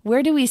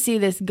 Where do we see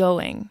this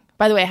going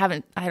By the way,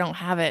 I don't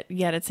have it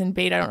yet. It's in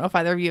beta. I don't know if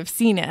either of you have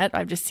seen it.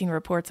 I've just seen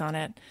reports on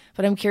it.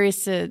 But I'm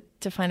curious to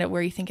find out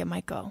where you think it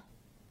might go.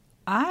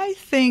 I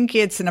think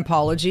it's an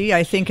apology.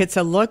 I think it's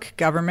a look,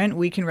 government,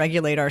 we can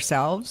regulate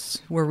ourselves.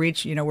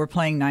 We're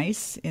playing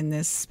nice in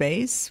this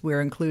space.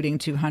 We're including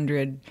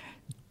 200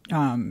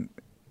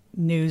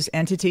 news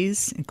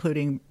entities,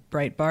 including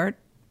Breitbart,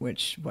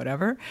 which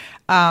whatever.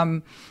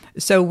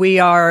 So we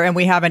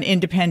have an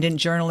independent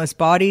journalist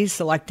body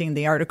selecting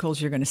the articles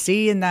you're going to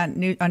see in that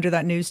under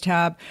that news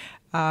tab.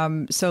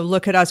 So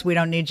look at us. We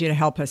don't need you to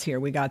help us here.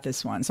 We got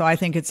this one. So I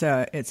think it's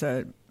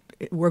a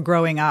we're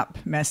growing up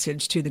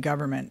message to the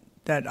government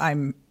that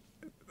I'm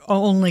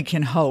only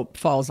can hope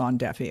falls on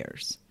deaf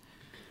ears.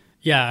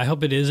 Yeah, I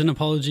hope it is an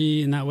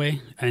apology in that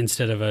way,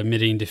 instead of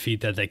admitting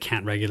defeat that they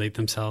can't regulate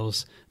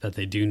themselves, that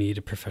they do need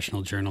a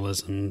professional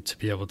journalism to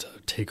be able to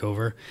take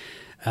over.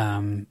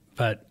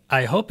 But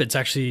I hope it's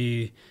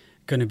actually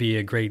going to be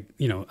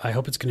I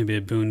hope it's going to be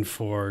a boon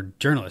for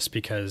journalists,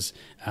 because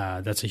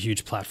that's a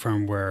huge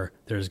platform where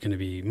there's going to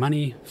be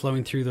money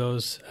flowing through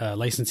those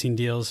licensing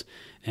deals.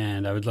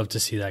 And I would love to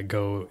see that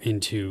go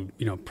into,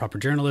 proper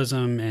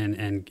journalism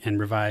and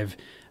revive,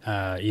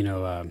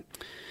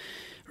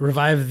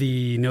 revive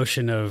the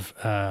notion of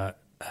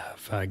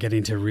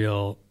getting to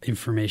real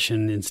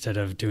information instead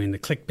of doing the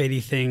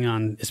clickbaity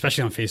thing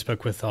especially on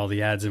Facebook with all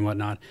the ads and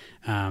whatnot.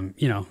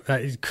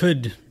 It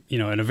could,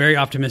 in a very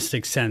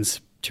optimistic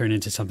sense, turn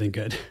into something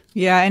good.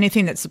 Yeah,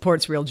 anything that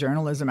supports real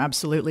journalism,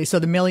 absolutely. So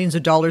the millions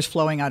of dollars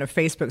flowing out of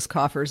Facebook's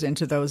coffers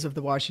into those of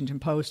the Washington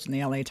Post and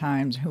the LA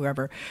Times,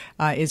 whoever,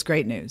 is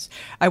great news.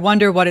 I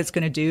wonder what it's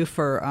going to do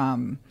for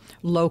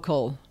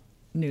local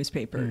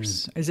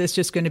newspapers. Is this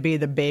just going to be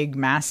the big,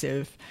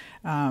 massive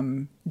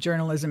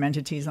journalism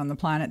entities on the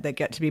planet that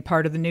get to be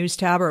part of the news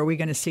tab, or are we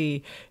going to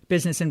see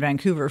business in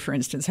Vancouver, for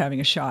instance, having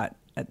a shot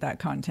at that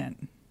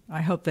content?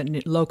 I hope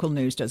that local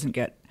news doesn't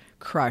get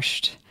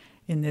crushed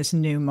in this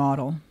new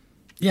model.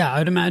 Yeah,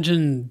 I'd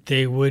imagine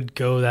they would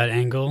go that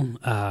angle.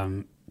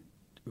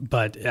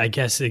 But I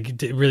guess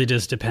it really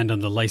does depend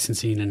on the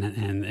licensing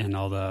and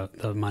all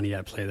the money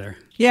at play there.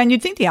 Yeah, and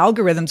you'd think the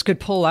algorithms could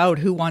pull out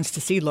who wants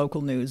to see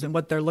local news and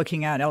what they're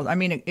looking at. I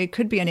mean, it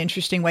could be an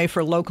interesting way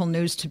for local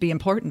news to be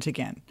important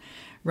again,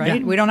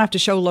 right? Yeah. We don't have to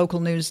show local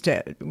news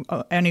to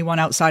anyone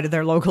outside of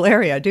their local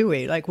area, do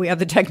we? Like, we have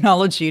the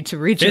technology to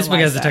regionalize Facebook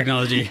has the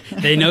technology.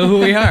 They know who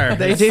we are.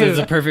 They do. It's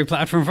a perfect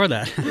platform for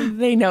that.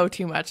 They know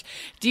too much.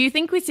 Do you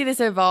think we see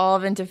this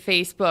evolve into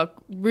Facebook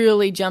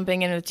really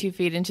jumping in with 2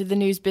 feet into the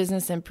news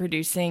business and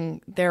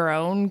producing their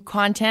own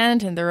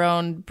content and their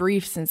own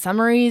briefs and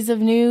summaries of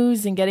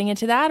news and getting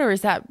into that? Or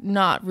is that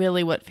not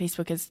really what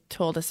Facebook has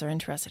told us they're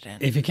interested in?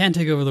 If you can't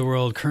take over the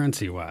world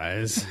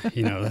currency-wise,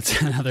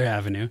 that's another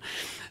avenue.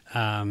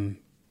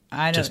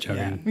 I just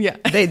joking. Yeah.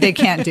 They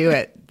can't do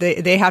it.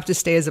 They have to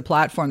stay as a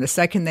platform. The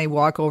second they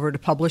walk over to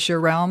publisher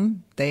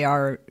realm, they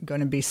are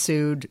going to be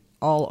sued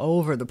all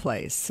over the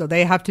place. So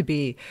they have to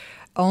be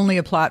only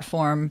a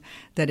platform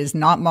that is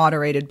not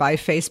moderated by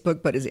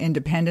Facebook, but is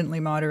independently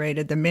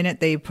moderated. The minute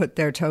they put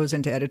their toes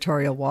into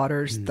editorial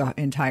waters, the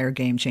entire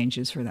game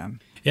changes for them.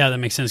 Yeah, that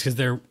makes sense, because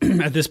they're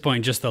at this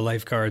point just the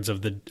lifeguards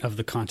of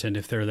the content.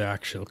 If they're the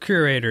actual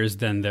curators,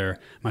 then they're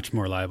much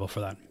more liable for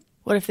that.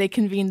 What if they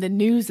convene the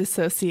News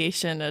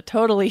Association, a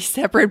totally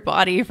separate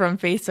body from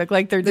Facebook,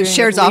 like they're doing?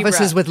 Shares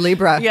offices with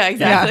Libra. Yeah,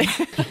 exactly.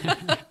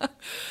 Yeah.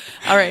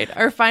 All right.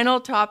 Our final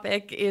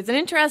topic is an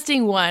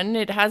interesting one.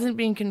 It hasn't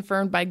been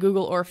confirmed by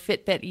Google or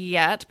Fitbit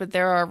yet, but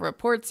there are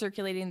reports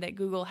circulating that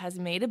Google has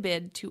made a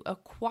bid to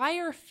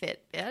acquire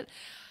Fitbit.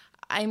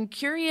 I'm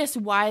curious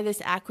why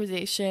this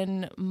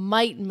acquisition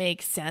might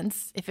make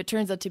sense if it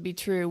turns out to be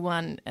true,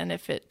 and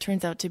if it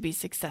turns out to be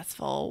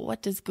successful.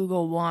 What does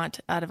Google want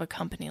out of a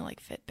company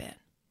like Fitbit?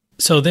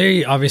 So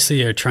they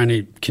obviously are trying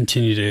to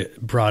continue to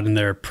broaden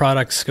their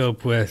product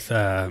scope with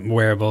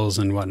wearables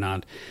and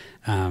whatnot.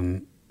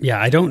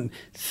 I don't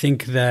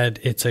think that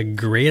it's a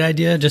great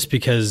idea, just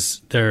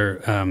because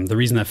the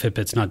reason that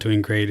Fitbit's not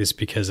doing great is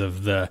because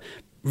of the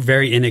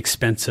very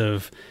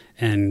inexpensive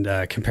and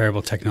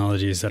comparable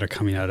technologies that are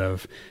coming out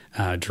of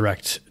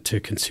direct to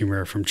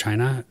consumer from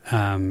China.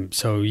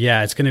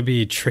 It's going to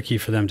be tricky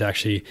for them to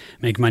actually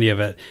make money of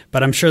it.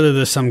 But I'm sure that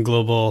there's some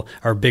global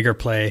or bigger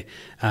play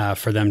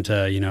for them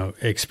to,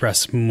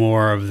 express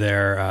more of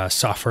their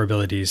software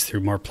abilities through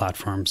more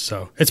platforms.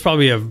 So it's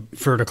probably a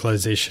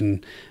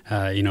verticalization,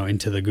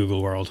 into the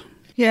Google world.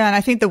 Yeah, and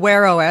I think the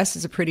Wear OS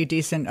is a pretty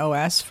decent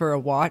OS for a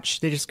watch.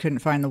 They just couldn't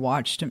find the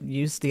watch to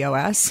use the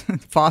OS.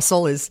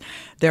 Fossil is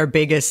their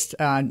biggest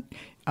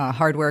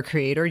hardware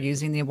creator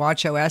using the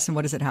watch OS, and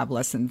what does it have?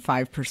 Less than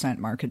 5%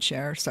 market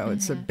share. So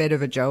it's a bit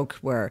of a joke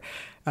where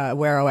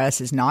Wear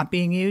OS is not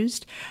being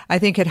used. I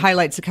think it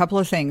highlights a couple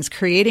of things.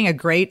 Creating a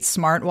great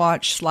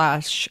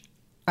smartwatch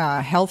 /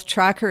 health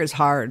tracker is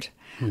hard.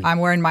 I'm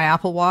wearing my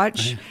Apple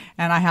Watch,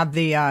 and I have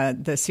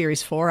the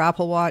Series 4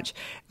 Apple Watch,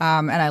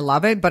 and I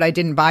love it, but I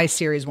didn't buy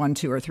Series 1,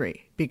 2, or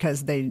 3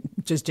 because they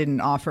just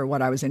didn't offer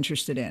what I was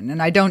interested in.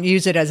 And I don't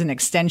use it as an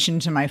extension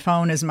to my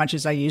phone as much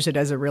as I use it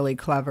as a really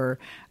clever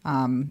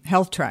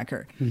health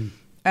tracker.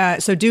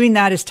 So doing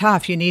that is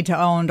tough. You need to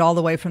own all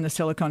the way from the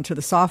silicon to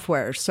the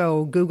software.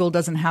 So Google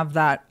doesn't have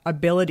that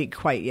ability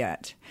quite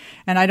yet.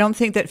 And I don't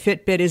think that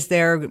Fitbit is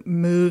their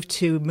move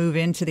to move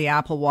into the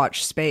Apple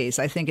Watch space.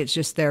 I think it's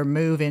just their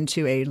move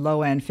into a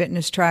low-end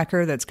fitness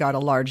tracker that's got a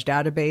large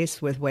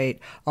database with,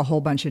 a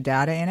whole bunch of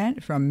data in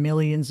it from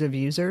millions of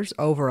users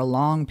over a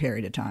long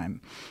period of time.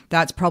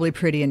 That's probably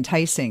pretty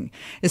enticing,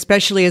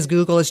 especially as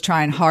Google is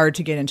trying hard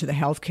to get into the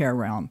healthcare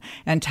realm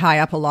and tie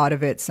up a lot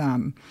of its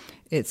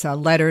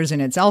letters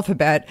in its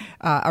alphabet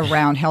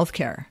around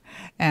healthcare.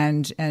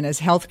 And as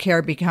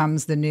healthcare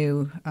becomes the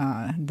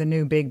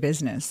new big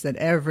business that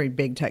every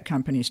big tech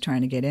company is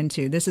trying to get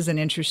into, this is an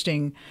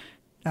interesting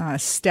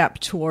step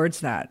towards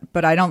that.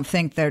 But I don't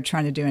think they're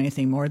trying to do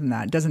anything more than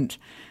that. It doesn't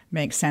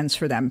make sense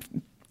for them.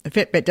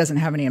 Fitbit doesn't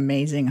have any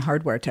amazing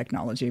hardware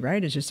technology,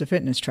 right? It's just a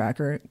fitness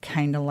tracker,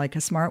 kind of like a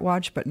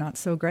smartwatch, but not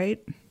so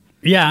great.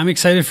 Yeah, I'm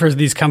excited for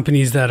these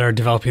companies that are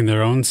developing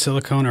their own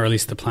silicone, or at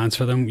least the plans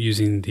for them,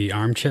 using the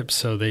ARM chips,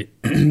 so they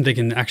they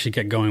can actually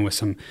get going with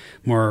some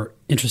more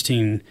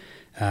interesting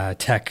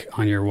tech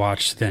on your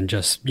watch than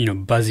just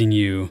buzzing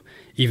you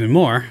even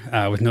more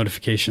with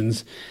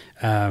notifications.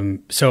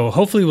 So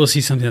hopefully we'll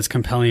see something that's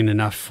compelling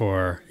enough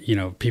for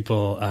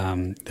people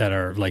that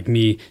are like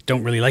me,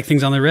 don't really like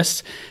things on their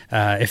wrists.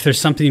 If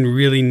there's something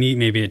really neat,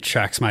 maybe it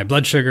tracks my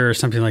blood sugar or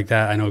something like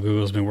that. I know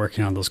Google's been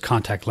working on those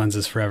contact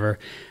lenses forever.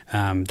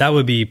 That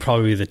would be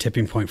probably the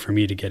tipping point for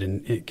me to get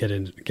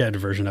a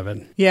version of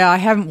it. Yeah, I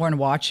haven't worn a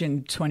watch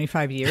in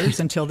 25 years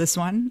until this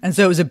one. And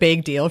so it was a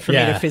big deal for me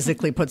to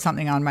physically put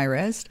something on my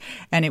wrist.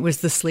 And it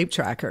was the sleep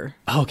tracker.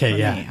 Okay,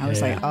 yeah. Me. I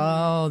was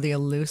oh, the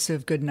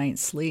elusive good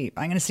night's sleep.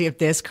 I'm going to see if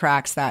this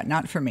cracks that.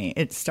 Not for me.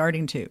 It's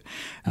starting to.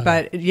 Okay.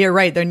 But you're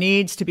right. There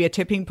needs to be a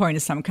tipping point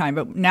of some kind.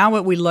 But now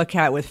what we look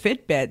at with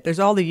Fitbit, there's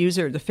all the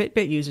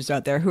Fitbit users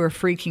out there who are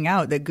freaking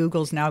out that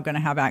Google's now going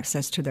to have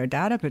access to their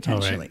data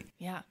potentially. Right.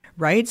 Yeah.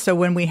 Right? So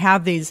when we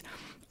have these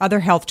other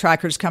health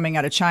trackers coming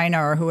out of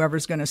China or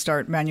whoever's going to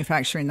start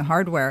manufacturing the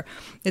hardware,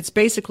 it's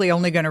basically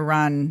only going to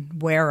run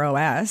Wear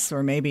OS,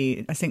 or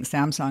maybe I think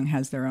Samsung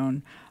has their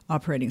own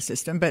operating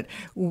system. But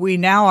we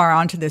now are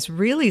onto this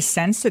really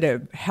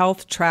sensitive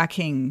health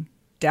tracking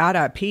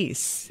data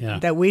piece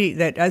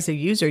that as a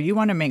user, you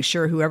want to make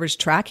sure whoever's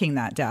tracking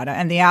that data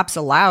and the apps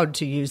allowed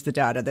to use the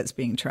data that's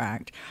being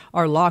tracked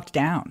are locked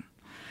down.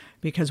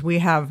 Because we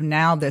have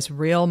now this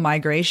real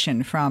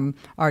migration from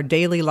our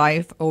daily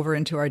life over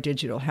into our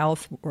digital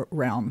health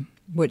realm,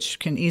 which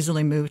can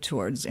easily move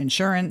towards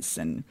insurance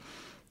and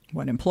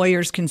what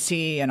employers can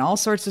see and all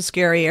sorts of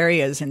scary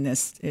areas in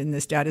this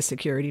data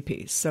security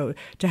piece. So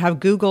to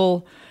have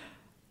Google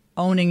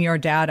owning your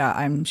data,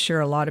 I'm sure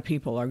a lot of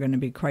people are going to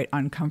be quite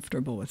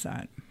uncomfortable with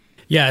that.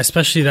 Yeah,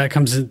 especially that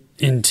comes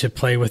into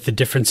play with the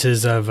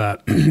differences of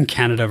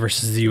Canada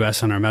versus the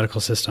U.S. on our medical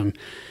system,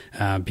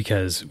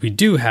 because we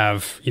do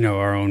have,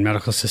 our own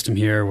medical system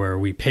here where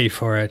we pay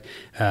for it,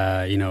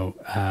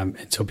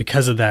 and so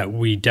because of that,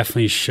 we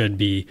definitely should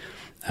be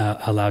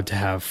allowed to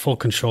have full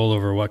control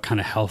over what kind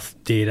of health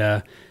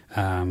data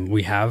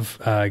we have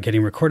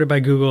getting recorded by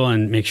Google,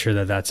 and make sure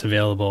that that's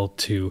available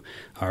to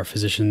our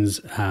physicians.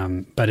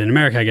 But in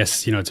America, I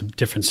guess, it's a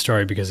different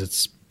story because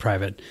it's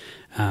private.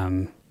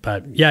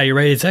 But yeah, you're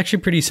right. It's actually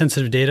pretty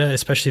sensitive data,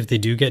 especially if they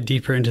do get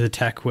deeper into the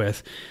tech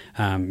with,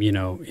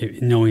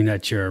 knowing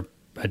that you're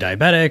a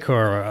diabetic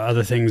or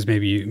other things.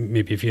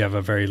 Maybe if you have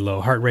a very low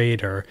heart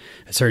rate or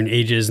at certain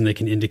ages, and they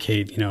can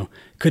indicate,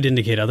 could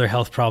indicate other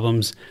health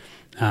problems.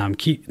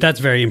 That's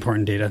very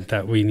important data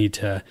that we need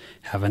to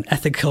have an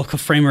ethical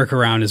framework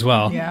around as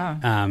well.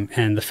 Yeah.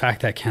 And the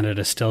fact that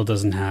Canada still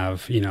doesn't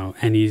have,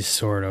 any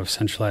sort of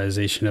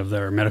centralization of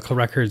their medical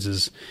records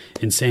is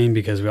insane,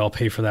 because we all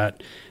pay for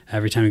that.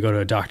 Every time you go to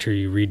a doctor,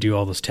 you redo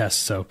all those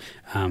tests. So,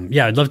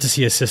 I'd love to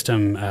see a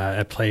system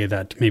at play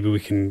that maybe we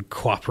can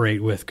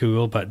cooperate with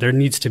Google, but there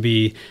needs to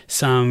be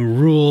some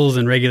rules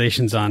and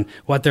regulations on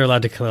what they're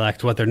allowed to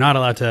collect, what they're not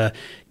allowed to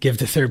give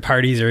to third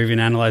parties or even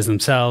analyze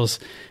themselves.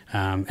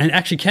 And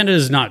actually, Canada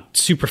is not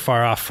super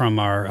far off from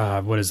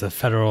our, the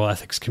Federal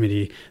Ethics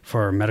Committee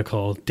for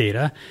Medical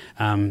Data.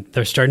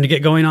 They're starting to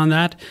get going on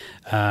that.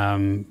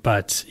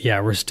 But yeah,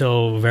 we're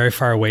still very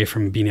far away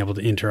from being able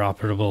to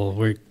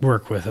interoperable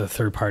work with a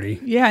third party.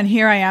 Yeah, and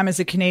here I am as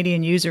a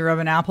Canadian user of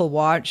an Apple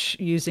Watch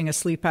using a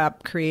sleep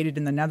app created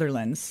in the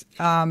Netherlands.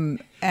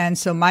 And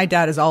so my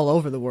data is all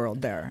over the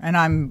world there. And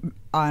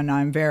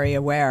I'm very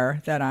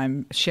aware that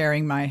I'm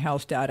sharing my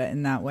health data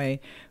in that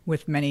way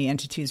with many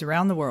entities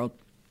around the world.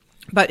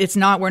 But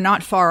we're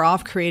not far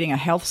off creating a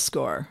health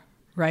score,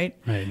 right?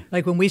 Right.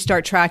 Like when we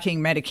start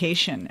tracking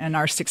medication and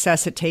our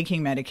success at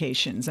taking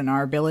medications and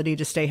our ability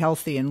to stay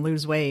healthy and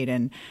lose weight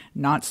and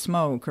not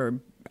smoke or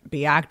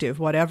be active,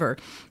 whatever,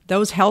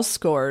 those health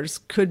scores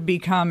could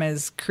become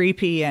as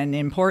creepy and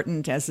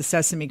important as the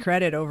Sesame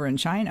credit over in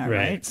China,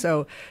 right?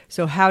 So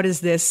how does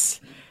this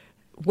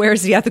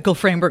where's the ethical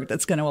framework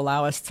that's going to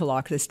allow us to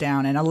lock this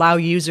down and allow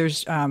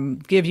users,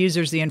 give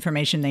users the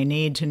information they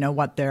need to know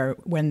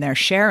when they're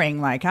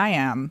sharing, like I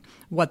am,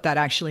 what that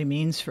actually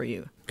means for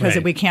you.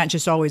 Because we can't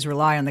just always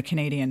rely on the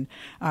Canadian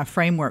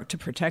framework to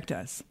protect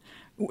us,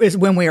 is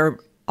when we are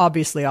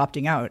obviously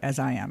opting out, as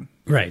I am.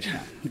 Right.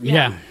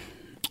 Yeah.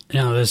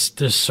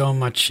 There's so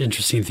much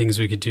interesting things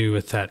we could do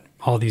with that,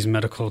 all these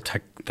medical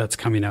tech that's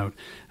coming out,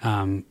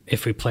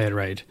 if we play it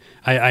right.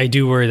 I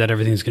do worry that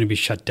everything's going to be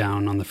shut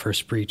down on the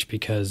first breach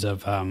because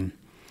of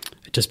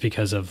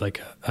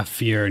like a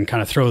fear, and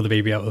kind of throw the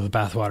baby out with the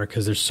bathwater,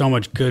 because there's so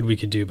much good we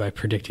could do by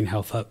predicting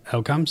health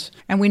outcomes.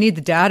 And we need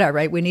the data,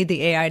 right? We need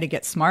the AI to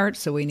get smart,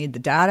 so we need the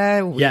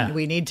data.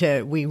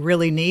 We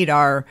really need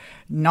our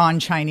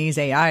non-Chinese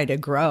AI to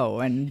grow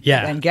and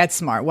get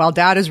smart. While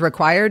data is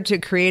required to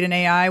create an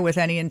AI with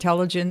any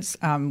intelligence,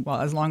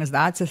 as long as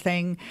that's a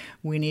thing,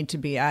 we need to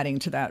be adding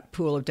to that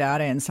pool of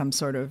data in some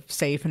sort of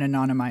safe and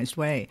anonymized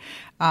way.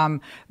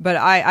 But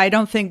I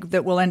don't think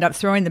that we'll end up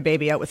throwing the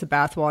baby out with the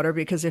bathwater,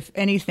 because if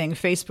anything,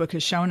 Facebook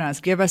has shown us,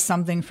 give us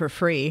something for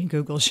free.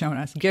 Google's shown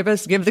us, give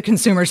the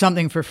consumer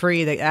something for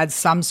free that adds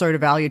some sort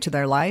of value to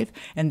their life,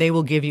 and they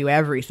will give you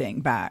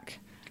everything back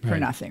for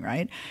nothing,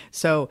 right?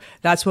 So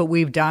that's what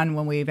we've done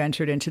when we've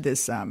entered into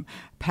this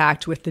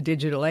pact with the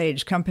digital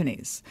age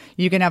companies.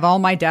 You can have all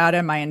my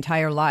data my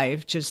entire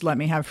life, just let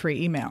me have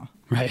free email.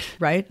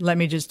 Right. Let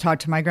me just talk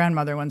to my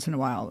grandmother once in a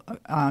while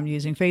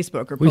using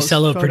Facebook or post We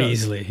sell out photos. pretty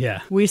easily,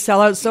 yeah. We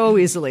sell out so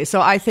easily.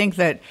 So I think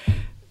that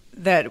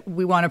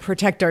we want to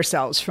protect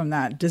ourselves from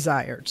that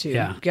desire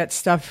to get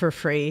stuff for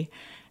free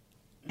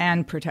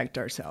and protect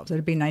ourselves.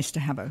 It'd be nice to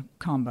have a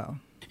combo.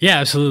 Yeah,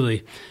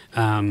 absolutely.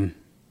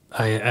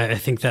 I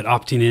think that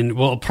opting in,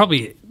 well,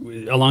 probably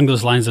along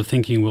those lines of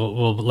thinking,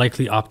 we'll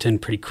likely opt in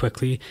pretty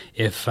quickly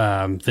if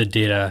the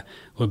data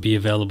would be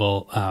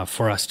available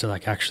for us to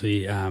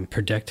actually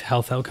predict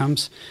health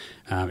outcomes.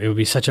 It would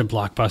be such a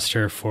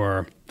blockbuster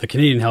for the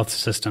Canadian health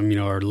system,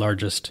 our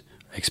largest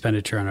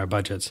expenditure on our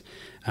budgets,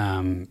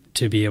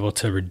 to be able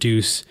to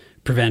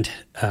prevent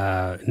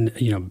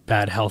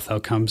bad health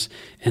outcomes.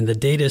 And the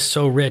data is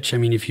so rich. I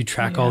mean, if you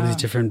track all these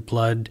different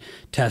blood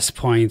test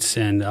points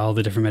and all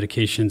the different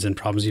medications and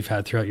problems you've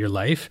had throughout your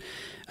life,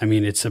 I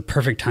mean, it's a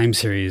perfect time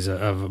series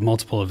of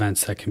multiple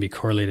events that can be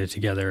correlated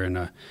together in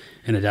a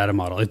data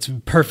model. It's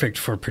perfect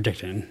for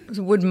predicting.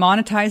 Would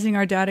monetizing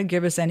our data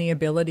give us any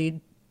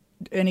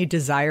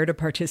desire to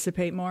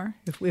participate more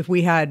if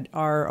we had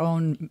our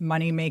own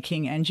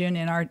money-making engine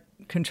in our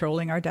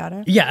controlling our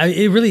data? Yeah,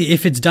 it really,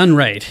 if it's done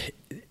right,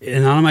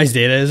 anonymized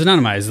data is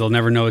anonymized. They'll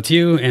never know it's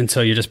you. And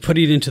so you just put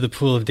it into the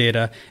pool of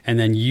data, and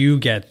then you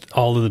get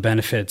all of the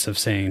benefits of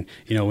saying,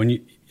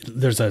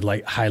 there's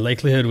a high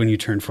likelihood when you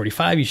turn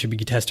 45, you should be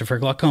tested for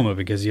glaucoma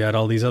because you had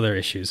all these other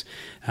issues.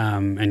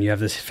 And you have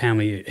this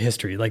family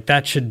history.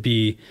 That should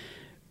be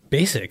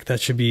basic. That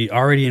should be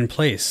already in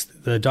place.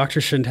 The doctor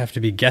shouldn't have to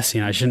be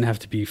guessing. I shouldn't have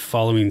to be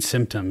following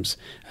symptoms.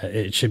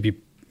 It should be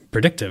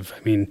predictive.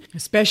 I mean,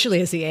 especially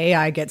as the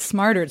AI gets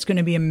smarter, it's going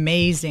to be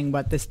amazing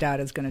what this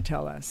data is going to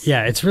tell us.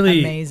 Yeah, it's really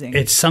amazing.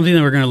 It's something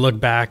that we're going to look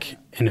back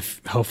in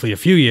hopefully a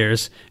few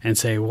years and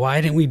say,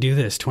 why didn't we do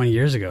this 20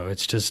 years ago?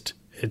 It's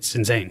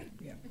insane.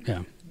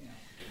 Yeah.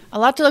 A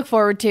lot to look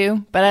forward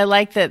to, but I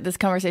like that this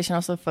conversation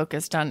also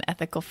focused on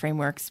ethical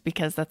frameworks,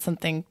 because that's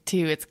something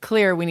too, it's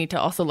clear we need to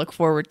also look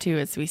forward to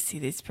as we see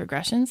these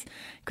progressions.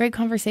 Great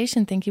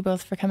conversation. Thank you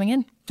both for coming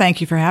in.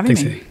 Thank you for having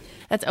me. Eddie.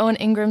 That's Owen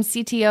Ingram,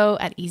 CTO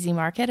at Easy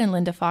Market, and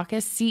Linda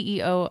Focus,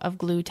 CEO of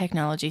Glue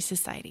Technology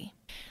Society.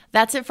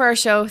 That's it for our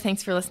show.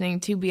 Thanks for listening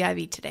to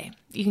BIV Today.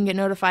 You can get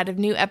notified of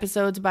new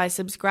episodes by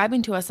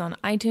subscribing to us on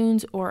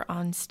iTunes or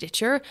on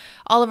Stitcher.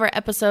 All of our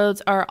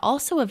episodes are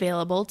also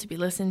available to be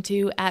listened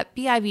to at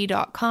biv.com/audio.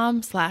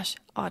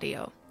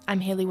 I'm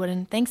Hayley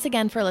Woodin. Thanks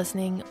again for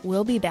listening.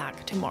 We'll be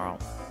back tomorrow.